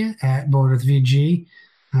social media at BoardWithVG.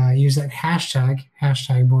 Use that hashtag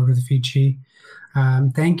BoardWithVG.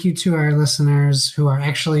 Thank you to our listeners who are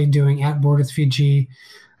actually doing at BoardWithVG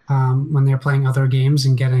when they're playing other games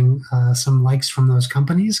and getting some likes from those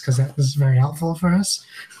companies, because that was very helpful for us.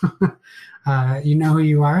 You know who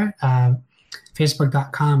you are.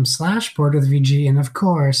 Facebook.com/BoardWithVG. And of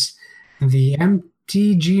course, the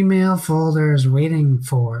empty Gmail folder is waiting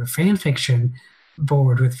for fanfiction,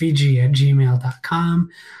 boardwithvg@gmail.com.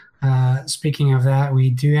 Speaking of that, we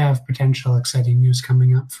do have potential exciting news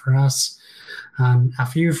coming up for us. A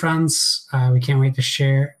few fronts. We can't wait to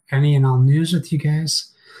share any and all news with you guys.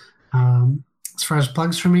 As far as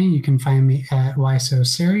plugs for me, you can find me at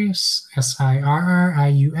YSoSirius,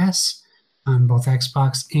 SIRRIUS, on both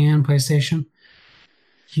Xbox and PlayStation.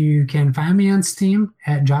 You can find me on Steam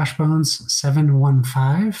at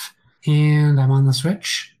JoshBones715, and I'm on the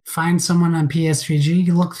Switch. Find someone on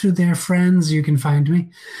PSVG, look through their friends, you can find me.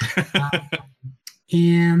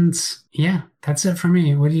 And yeah, that's it for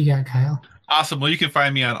me. What do you got, Kyle? Awesome. Well, you can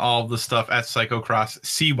find me on all of the stuff at Psychocross,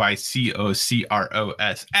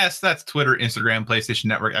 CYCOCROSS. That's Twitter, Instagram, PlayStation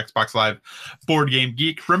Network, Xbox Live, Board Game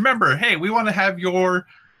Geek. Remember, hey, we want to have your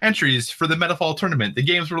entries for the Metafall tournament, the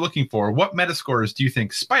games we're looking for. What metascores do you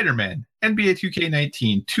think Spider-Man, NBA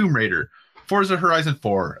 2K19, Tomb Raider, Forza Horizon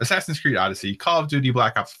 4, Assassin's Creed Odyssey, Call of Duty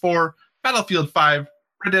Black Ops 4, Battlefield 5,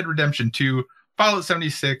 Red Dead Redemption 2, Fallout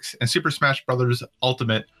 76, and Super Smash Bros.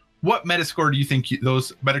 Ultimate? What Metascore do you think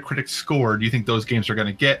those Metacritic score do you think those games are going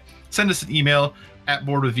to get? Send us an email at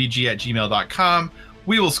boardwithvg@gmail.com.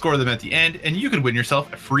 We will score them at the end, and you could win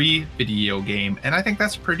yourself a free video game. And I think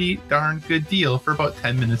that's a pretty darn good deal for about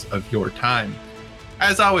 10 minutes of your time.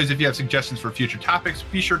 As always, if you have suggestions for future topics,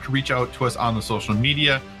 be sure to reach out to us on the social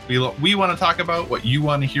media. We want to talk about what you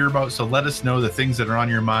want to hear about, so let us know the things that are on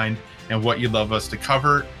your mind and what you'd love us to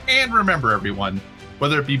cover. And remember, everyone,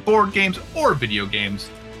 whether it be board games or video games,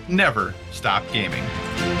 never stop gaming.